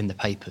ends up in the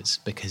papers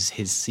because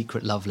his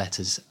secret love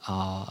letters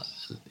are...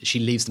 She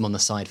leaves them on the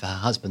side for her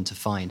husband to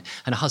find.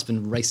 And her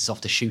husband races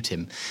off to shoot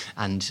him.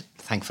 And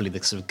thankfully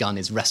the sort of gun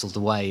is wrestled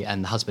away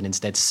and the husband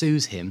instead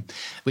sues him,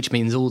 which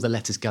means all the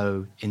letters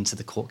go into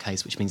the court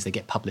case, which means they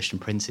get published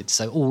and printed.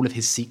 So all of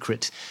his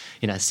secret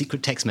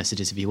text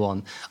messages, if you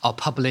want, are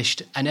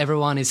published and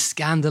everyone is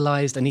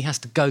scandalised and he has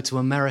to go to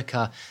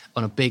America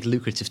on a big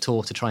lucrative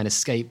tour to try and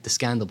escape the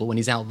scandal. But when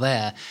he's out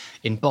there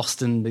in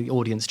Boston, the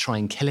audience try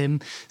and kill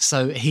him.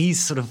 So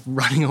he's sort of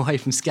running away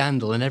from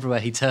scandal, and everywhere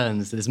he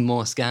turns, there's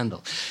more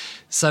scandal.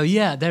 So,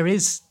 yeah, there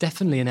is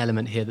definitely an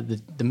element here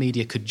that the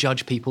media could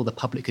judge people, the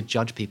public could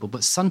judge people,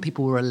 but some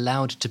people were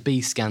allowed to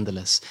be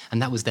scandalous,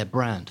 and that was their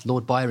brand.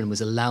 Lord Byron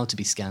was allowed to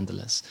be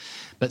scandalous,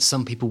 but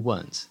some people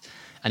weren't.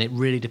 And it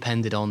really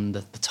depended on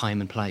the time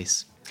and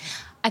place.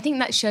 I think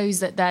that shows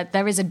that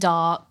there is a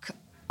dark,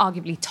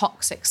 arguably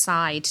toxic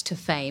side to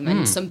fame,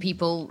 and some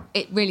people,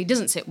 it really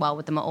doesn't sit well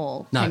with them at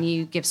all. No. Can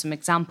you give some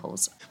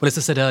examples? Well, as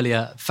I said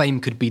earlier, fame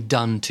could be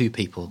done to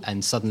people,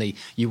 and suddenly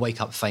you wake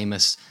up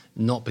famous,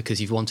 not because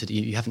you've wanted,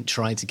 you haven't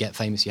tried to get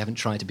famous, you haven't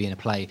tried to be in a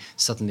play,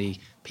 suddenly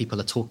people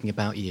are talking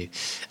about you.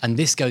 And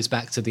this goes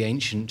back to the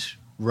ancient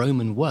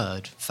Roman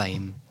word,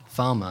 fame,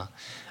 fama,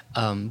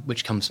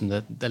 which comes from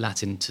the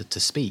Latin to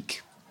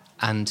speak.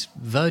 And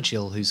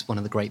Virgil, who's one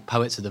of the great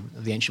poets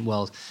of the ancient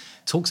world,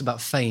 talks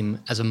about fame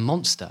as a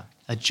monster,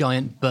 a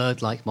giant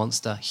bird-like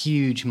monster,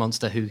 huge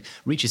monster who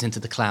reaches into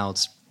the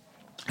clouds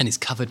and is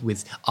covered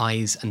with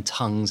eyes and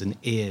tongues and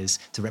ears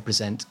to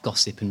represent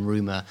gossip and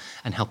rumour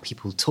and how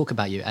people talk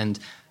about you. And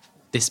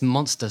this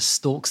monster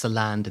stalks the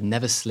land and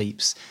never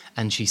sleeps,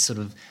 and she sort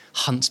of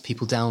hunts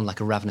people down like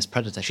a ravenous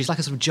predator. She's like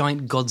a sort of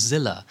giant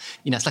Godzilla.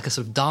 It's like a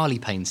sort of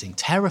Dali painting,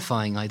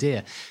 terrifying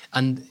idea.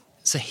 And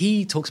so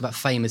he talks about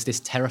fame as this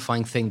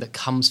terrifying thing that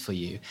comes for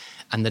you,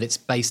 and that it's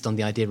based on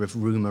the idea of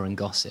rumour and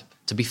gossip.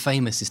 To be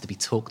famous is to be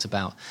talked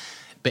about,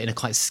 but in a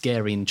quite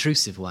scary,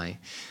 intrusive way.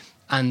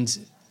 And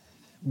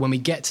when we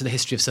get to the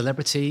history of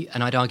celebrity,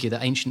 and I'd argue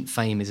that ancient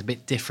fame is a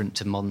bit different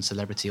to modern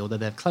celebrity, although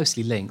they're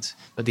closely linked,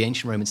 but the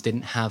ancient Romans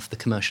didn't have the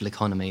commercial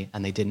economy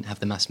and they didn't have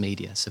the mass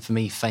media. So for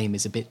me, fame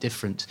is a bit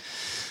different.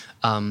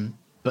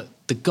 But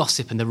the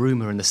gossip and the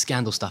rumour and the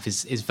scandal stuff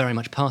is very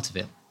much part of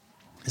it.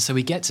 So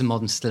we get to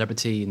modern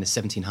celebrity in the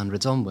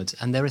 1700s onwards,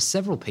 and there are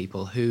several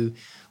people who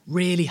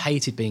really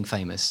hated being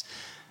famous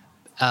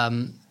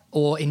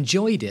or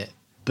enjoyed it,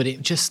 but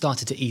it just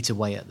started to eat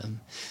away at them.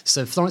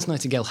 So Florence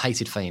Nightingale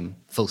hated fame,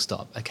 full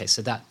stop. Okay,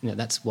 so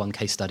that's one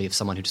case study of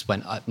someone who just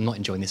went, I'm not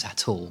enjoying this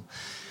at all.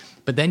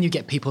 But then you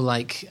get people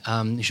like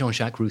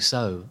Jean-Jacques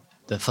Rousseau,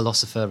 the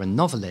philosopher and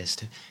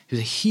novelist, who's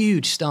a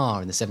huge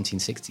star in the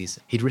 1760s.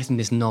 He'd written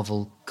this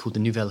novel called The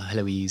Nouvelle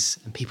Heloise,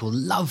 and people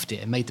loved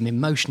it. It made them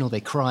emotional,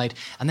 they cried,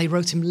 and they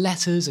wrote him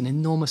letters and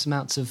enormous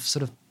amounts of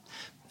sort of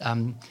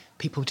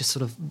people just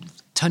sort of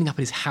turning up at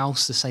his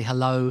house to say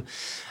hello.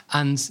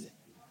 And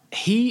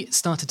he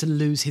started to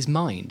lose his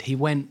mind. He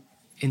went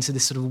into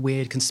this sort of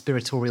weird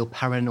conspiratorial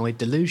paranoid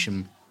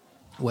delusion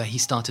where he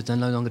started to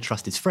no longer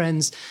trust his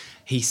friends.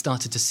 He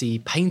started to see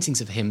paintings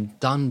of him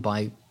done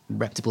by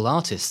reputable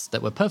artists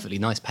that were perfectly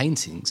nice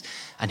paintings,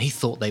 and he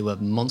thought they were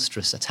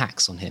monstrous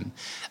attacks on him.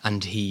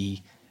 And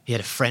he He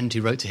had a friend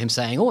who wrote to him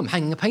saying, "Oh, I'm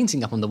hanging a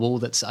painting up on the wall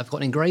that I've got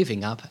an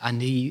engraving up."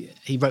 And he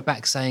wrote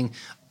back saying,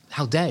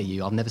 "How dare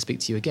you? I'll never speak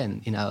to you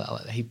again." You know,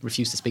 he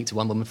refused to speak to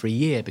one woman for a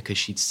year because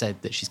she'd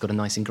said that she's got a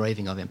nice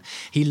engraving of him.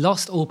 He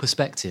lost all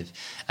perspective,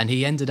 and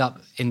he ended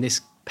up in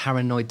this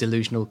paranoid,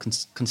 delusional,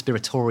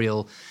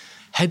 conspiratorial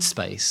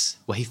headspace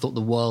where he thought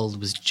the world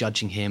was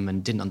judging him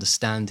and didn't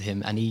understand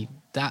him. And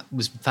that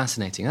was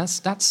fascinating.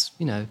 That's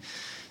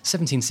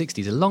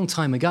 1760s, a long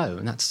time ago,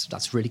 and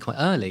that's really quite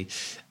early.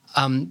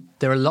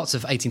 There are lots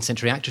of 18th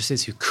century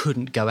actresses who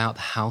couldn't go out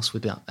the house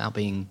without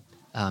being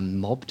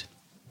mobbed.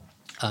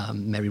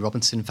 Mary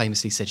Robinson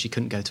famously said she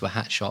couldn't go to a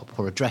hat shop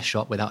or a dress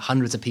shop without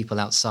hundreds of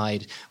people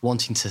outside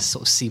wanting to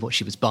sort of see what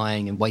she was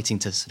buying and waiting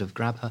to sort of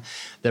grab her.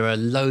 There are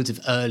loads of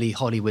early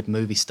Hollywood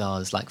movie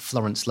stars like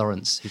Florence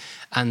Lawrence,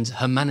 and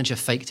her manager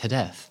faked her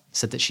death,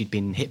 said that she'd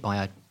been hit by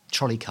a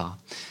trolley car.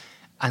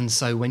 And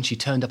so when she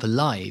turned up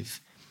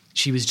alive,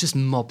 she was just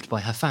mobbed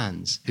by her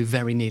fans, who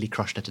very nearly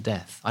crushed her to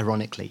death,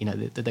 ironically. You know,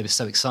 they were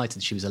so excited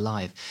that she was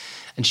alive.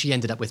 And she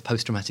ended up with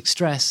post-traumatic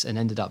stress and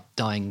ended up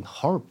dying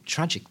horrible,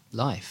 tragic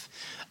life.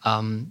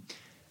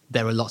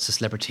 There are lots of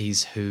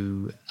celebrities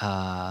who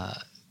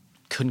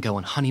couldn't go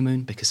on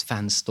honeymoon because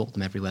fans stalked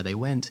them everywhere they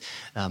went.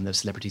 There were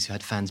celebrities who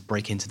had fans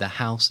break into their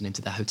house and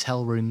into their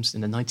hotel rooms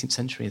in the 19th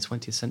century and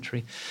 20th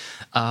century.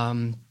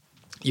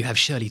 You have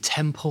Shirley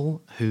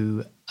Temple,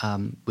 who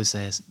was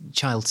a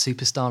child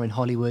superstar in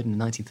Hollywood in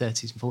the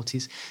 1930s and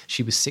 40s.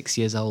 She was 6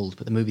 years old,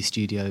 but the movie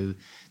studio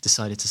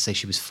decided to say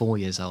she was 4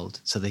 years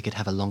old so they could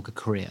have a longer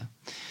career.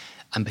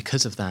 And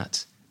because of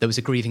that, there was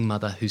a grieving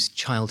mother whose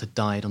child had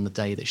died on the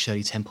day that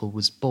Shirley Temple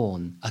was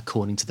born,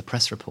 according to the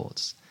press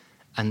reports.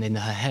 And in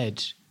her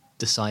head,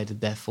 decided,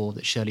 therefore,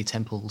 that Shirley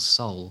Temple's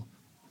soul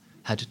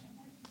had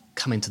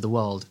come into the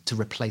world to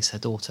replace her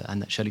daughter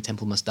and that Shirley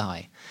Temple must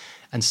die.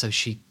 And so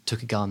she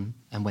took a gun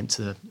and went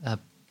to a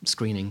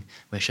screening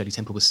where Shirley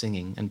Temple was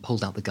singing and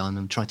pulled out the gun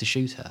and tried to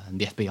shoot her. And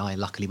the FBI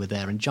luckily were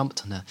there and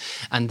jumped on her.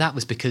 And that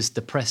was because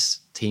the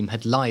press team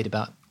had lied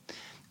about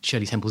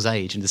Shirley Temple's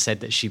age and said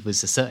that she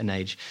was a certain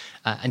age.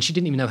 And she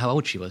didn't even know how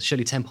old she was.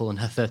 Shirley Temple on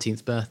her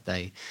 13th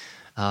birthday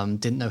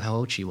didn't know how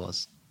old she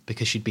was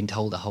because she'd been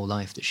told her whole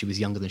life that she was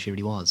younger than she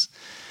really was.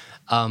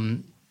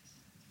 And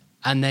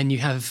then you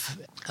have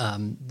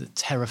the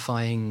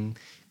terrifying...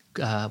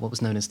 what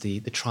was known as the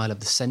trial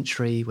of the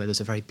century, where there's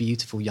a very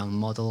beautiful young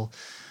model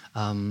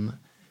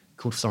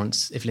called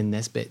Florence Evelyn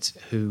Nesbit,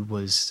 who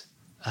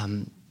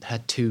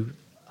had two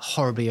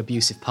horribly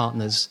abusive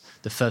partners,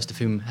 the first of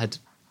whom had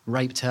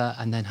raped her,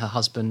 and then her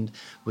husband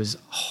was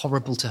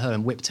horrible to her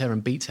and whipped her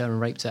and beat her and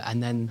raped her,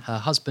 and then her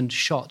husband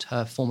shot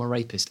her former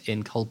rapist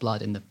in cold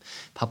blood in the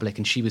public,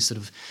 and she was sort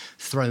of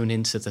thrown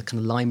into the kind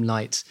of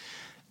limelight.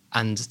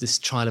 And this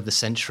trial of the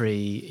century,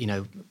 you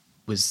know,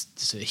 was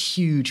a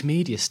huge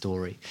media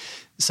story.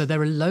 So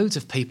there are loads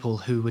of people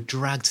who were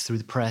dragged through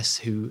the press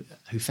who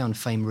found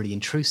fame really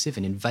intrusive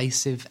and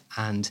invasive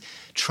and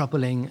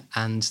troubling,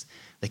 and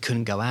they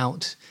couldn't go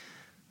out.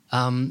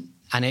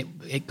 And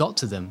it got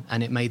to them,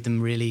 and it made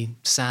them really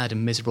sad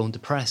and miserable and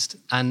depressed.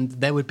 And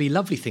there would be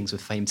lovely things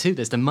with fame too.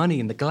 There's the money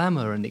and the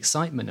glamour and the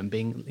excitement and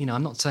being, you know,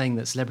 I'm not saying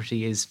that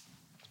celebrity is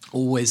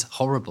always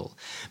horrible,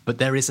 but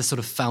there is a sort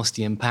of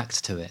Faustian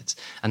pact to it.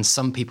 And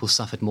some people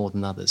suffered more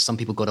than others. Some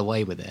people got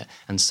away with it,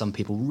 and some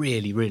people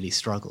really, really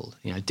struggled.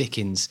 You know,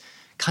 Dickens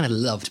kind of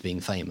loved being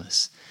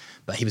famous,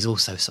 but he was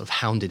also sort of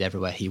hounded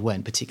everywhere he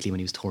went, particularly when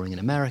he was touring in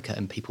America,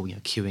 and people, you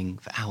know, queuing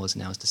for hours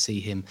and hours to see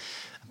him,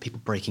 and people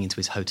breaking into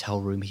his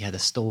hotel room. He had a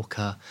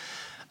stalker.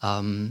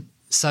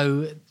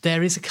 So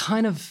there is a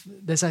kind of,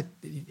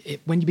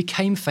 when you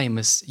became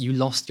famous, you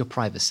lost your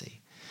privacy.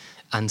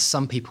 And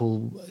some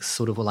people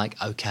sort of were like,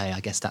 okay, I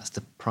guess that's the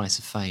price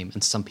of fame.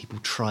 And some people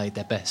tried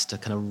their best to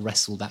kind of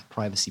wrestle that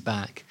privacy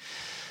back.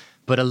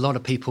 But a lot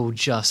of people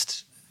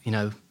just, you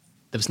know,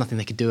 there was nothing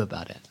they could do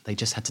about it. They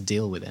just had to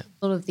deal with it.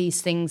 All of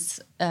these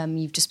things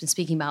you've just been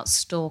speaking about,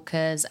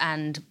 stalkers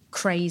and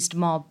crazed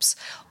mobs,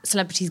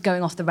 celebrities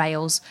going off the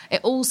rails,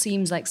 it all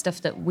seems like stuff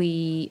that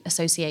we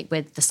associate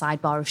with the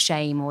sidebar of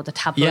shame or the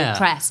tabloid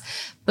press.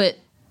 But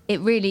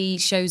it really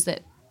shows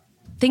that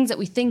things that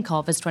we think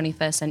of as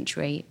 21st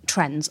century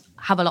trends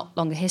have a lot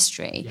longer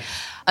history. Yeah.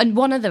 And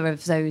one other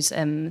of those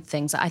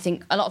things that I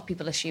think a lot of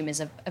people assume is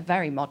a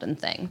very modern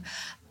thing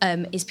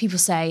is people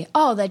say,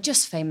 oh, they're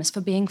just famous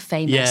for being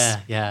famous.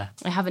 Yeah.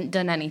 I haven't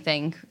done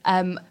anything.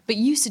 But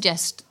you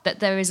suggest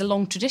that there is a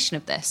long tradition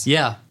of this.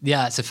 Yeah.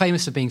 So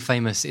famous for being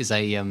famous is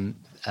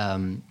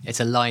it's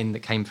a line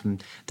that came from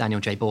Daniel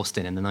J.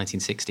 Boorstin in the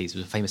 1960s. He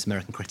was a famous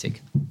American critic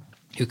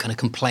who kind of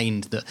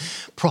complained that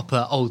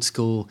proper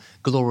old-school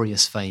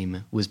glorious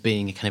fame was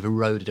being kind of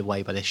eroded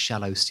away by this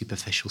shallow,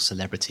 superficial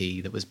celebrity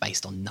that was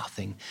based on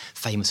nothing,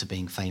 famous for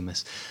being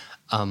famous.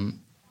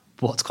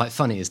 What's quite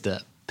funny is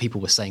that people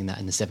were saying that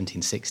in the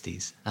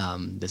 1760s.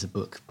 There's a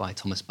book by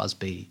Thomas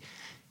Busby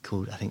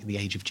called, I think, The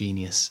Age of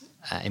Genius,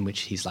 in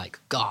which he's like,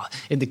 God,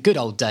 in the good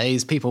old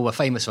days, people were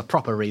famous for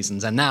proper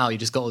reasons, and now you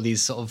just got all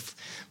these sort of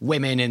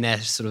women in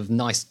their sort of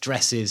nice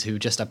dresses who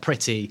just are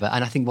pretty.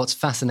 And I think what's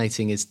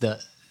fascinating is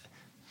that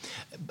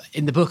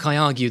In the book, I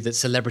argue that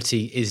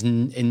celebrity is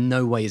in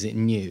no way is it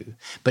new,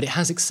 but it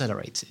has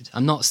accelerated.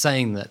 I'm not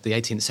saying that the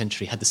 18th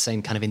century had the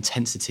same kind of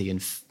intensity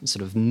and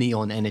sort of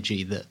neon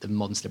energy that the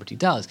modern celebrity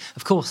does.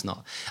 Of course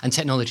not. And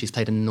technology has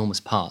played an enormous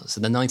part.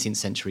 So the 19th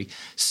century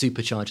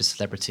supercharged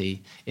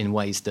celebrity in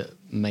ways that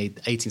made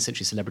 18th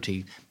century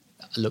celebrity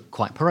look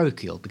quite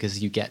parochial,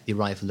 because you get the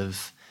arrival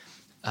of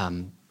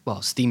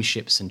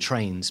steamships and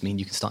trains mean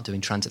you can start doing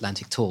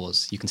transatlantic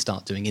tours. You can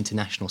start doing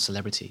international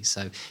celebrities.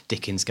 So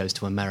Dickens goes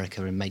to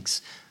America and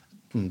makes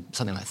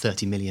something like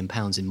 £30 million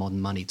in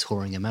modern money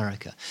touring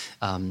America.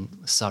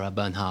 Sarah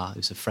Bernhardt,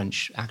 who's a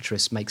French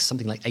actress, makes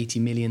something like $80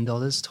 million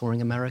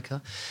touring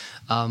America.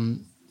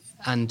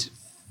 And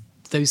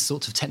those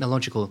sorts of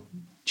technological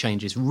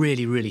changes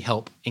really, really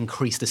help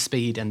increase the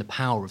speed and the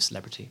power of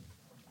celebrity.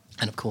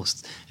 And of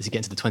course, as you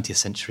get into the 20th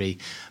century,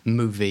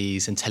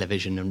 movies and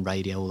television and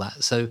radio, all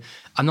that. So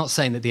I'm not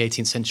saying that the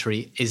 18th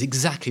century is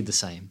exactly the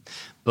same,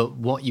 but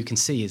what you can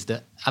see is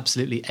that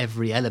absolutely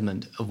every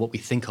element of what we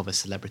think of as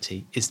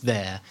celebrity is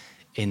there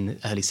in the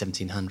early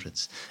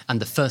 1700s.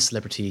 And the first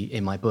celebrity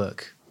in my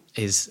book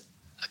is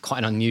quite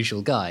an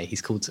unusual guy.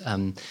 He's called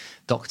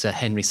Dr.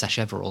 Henry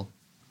Sacheverell,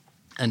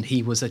 and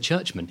he was a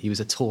churchman. He was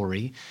a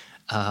Tory,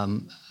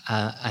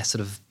 a sort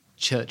of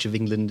Church of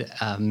England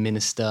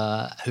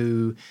minister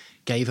who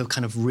gave a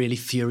kind of really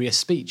furious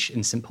speech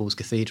in St Paul's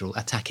Cathedral,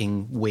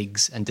 attacking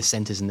Whigs and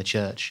dissenters in the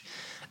church,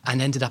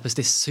 and ended up as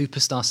this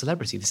superstar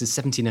celebrity. This is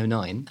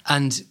 1709.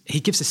 And he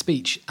gives a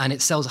speech and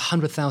it sells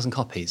 100,000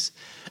 copies.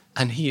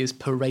 And he is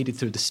paraded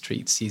through the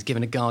streets. He's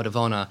given a guard of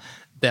honour.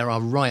 There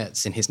are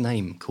riots in his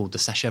name called the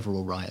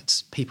Sacheverell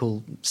riots.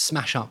 People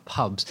smash up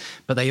pubs,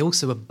 but they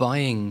also are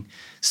buying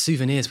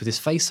souvenirs with his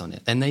face on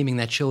it. They're naming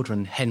their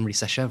children Henry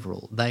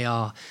Sacheverell. They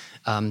are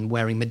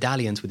wearing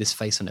medallions with his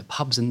face on it.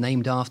 Pubs are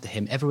named after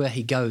him. Everywhere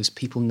he goes,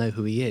 people know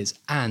who he is.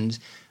 And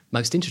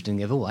most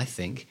interestingly of all, I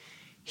think,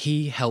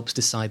 he helps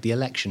decide the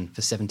election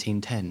for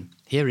 1710.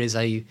 Here is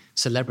a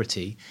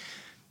celebrity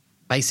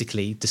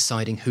basically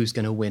deciding who's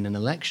going to win an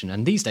election.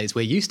 And these days,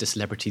 we're used to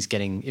celebrities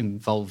getting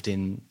involved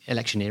in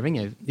electioneering.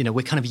 You know,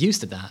 we're kind of used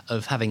to that,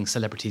 of having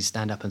celebrities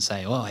stand up and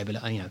say,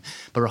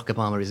 Barack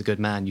Obama is a good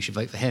man, you should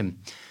vote for him.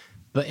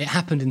 But it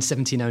happened in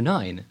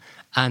 1709.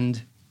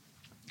 And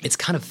it's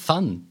kind of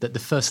fun that the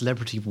first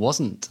celebrity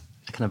wasn't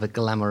a kind of a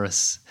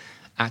glamorous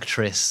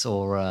actress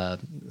or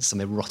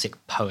some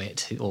erotic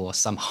poet or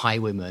some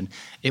highwayman.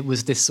 It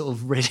was this sort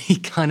of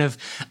really kind of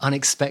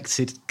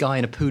unexpected guy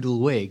in a poodle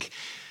wig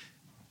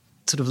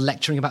sort of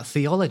lecturing about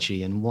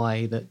theology and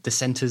why that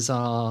dissenters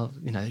are,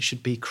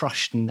 should be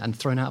crushed and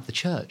thrown out of the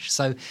church.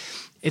 So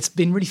it's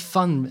been really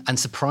fun and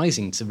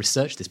surprising to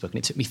research this book. And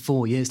it took me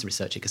 4 years to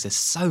research it because there's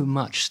so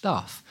much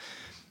stuff.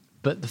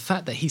 But the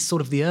fact that he's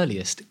sort of the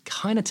earliest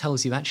kind of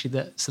tells you actually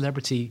that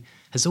celebrity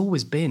has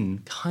always been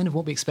kind of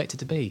what we expect it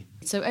to be.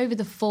 So over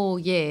the 4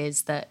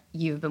 years that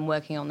you've been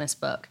working on this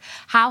book,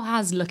 how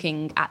has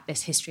looking at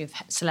this history of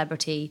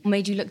celebrity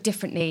made you look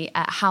differently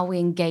at how we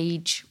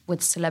engage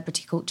with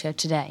celebrity culture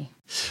today?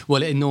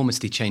 Well, it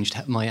enormously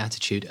changed my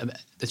attitude.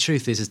 The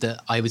truth is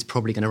that I was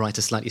probably going to write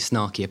a slightly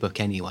snarkier book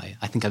anyway.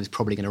 I think I was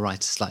probably going to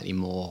write a slightly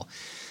more,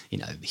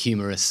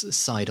 humorous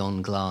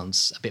side-on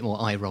glance, a bit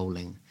more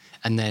eye-rolling.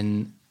 And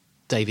then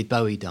David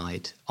Bowie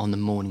died on the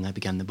morning I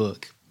began the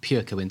book.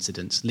 Pure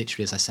coincidence,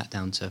 literally as I sat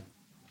down to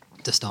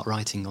start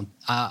writing.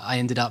 I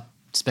ended up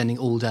spending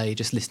all day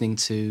just listening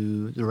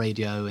to the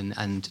radio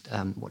and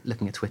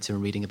looking at Twitter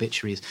and reading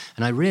obituaries.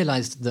 And I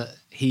realised that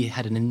he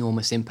had an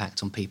enormous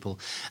impact on people,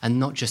 and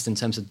not just in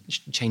terms of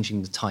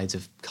changing the tides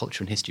of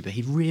culture and history, but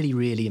he really,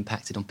 really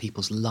impacted on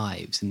people's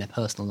lives, in their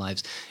personal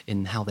lives,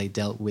 in how they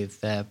dealt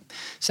with their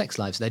sex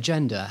lives, their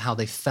gender, how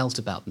they felt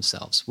about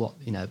themselves,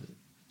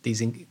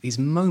 these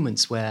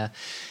moments where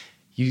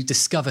you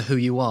discover who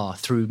you are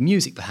through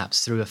music,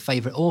 perhaps, through a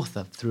favourite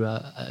author, through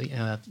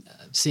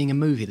seeing a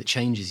movie that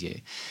changes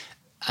you.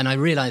 And I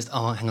realised,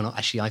 hang on,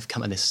 actually, I've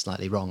come at this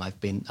slightly wrong.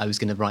 I was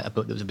going to write a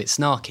book that was a bit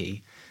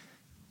snarky.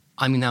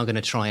 I'm now going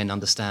to try and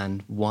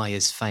understand why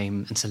is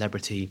fame and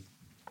celebrity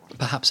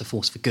perhaps a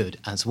force for good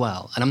as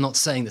well. And I'm not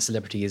saying that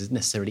celebrity is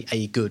necessarily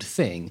a good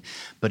thing,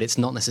 but it's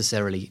not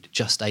necessarily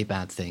just a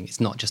bad thing.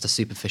 It's not just a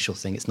superficial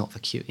thing. It's not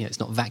it's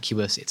not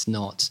vacuous. It's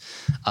not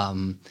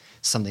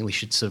something we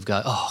should sort of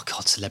go, oh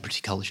God,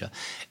 celebrity culture.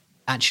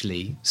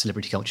 Actually,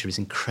 celebrity culture is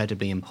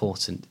incredibly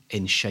important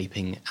in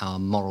shaping our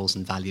morals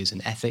and values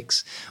and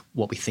ethics,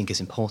 what we think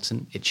is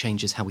important. It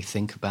changes how we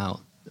think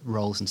about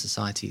roles in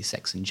society,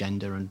 sex and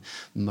gender and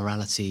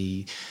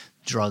morality,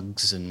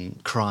 drugs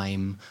and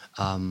crime.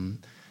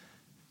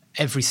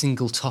 Every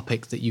single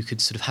topic that you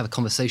could sort of have a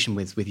conversation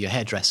with your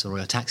hairdresser or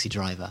your taxi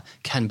driver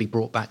can be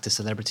brought back to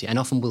celebrity. And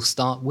often we'll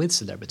start with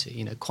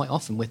celebrity. Quite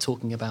often we're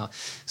talking about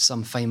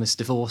some famous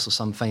divorce or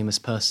some famous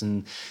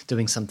person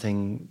doing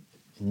something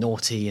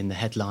naughty in the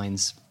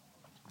headlines.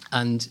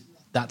 And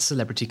that's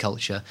celebrity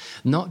culture,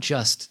 not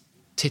just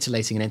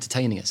titillating and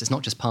entertaining us. It's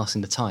not just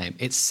passing the time.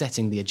 It's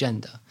setting the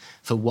agenda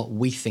for what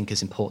we think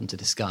is important to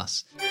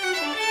discuss.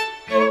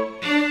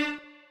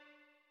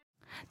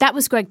 That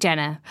was Greg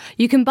Jenner.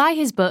 You can buy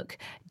his book,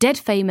 Dead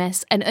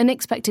Famous, An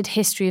Unexpected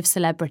History of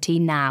Celebrity,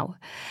 now.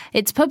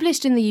 It's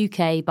published in the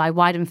UK by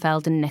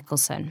Weidenfeld and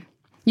Nicholson.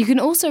 You can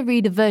also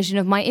read a version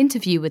of my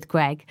interview with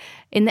Greg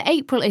in the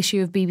April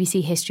issue of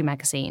BBC History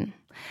magazine.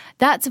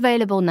 That's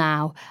available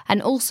now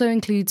and also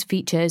includes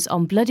features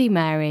on Bloody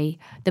Mary,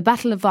 the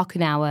Battle of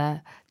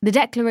Okinawa, the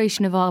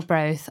Declaration of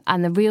Arbroath,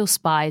 and the real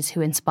spies who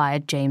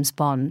inspired James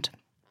Bond.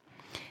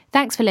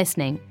 Thanks for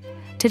listening.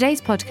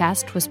 Today's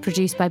podcast was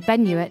produced by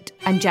Ben Hewitt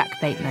and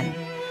Jack Bateman.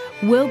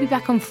 We'll be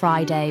back on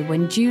Friday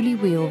when Julie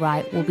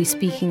Wheelwright will be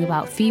speaking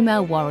about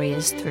female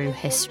warriors through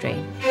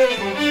history.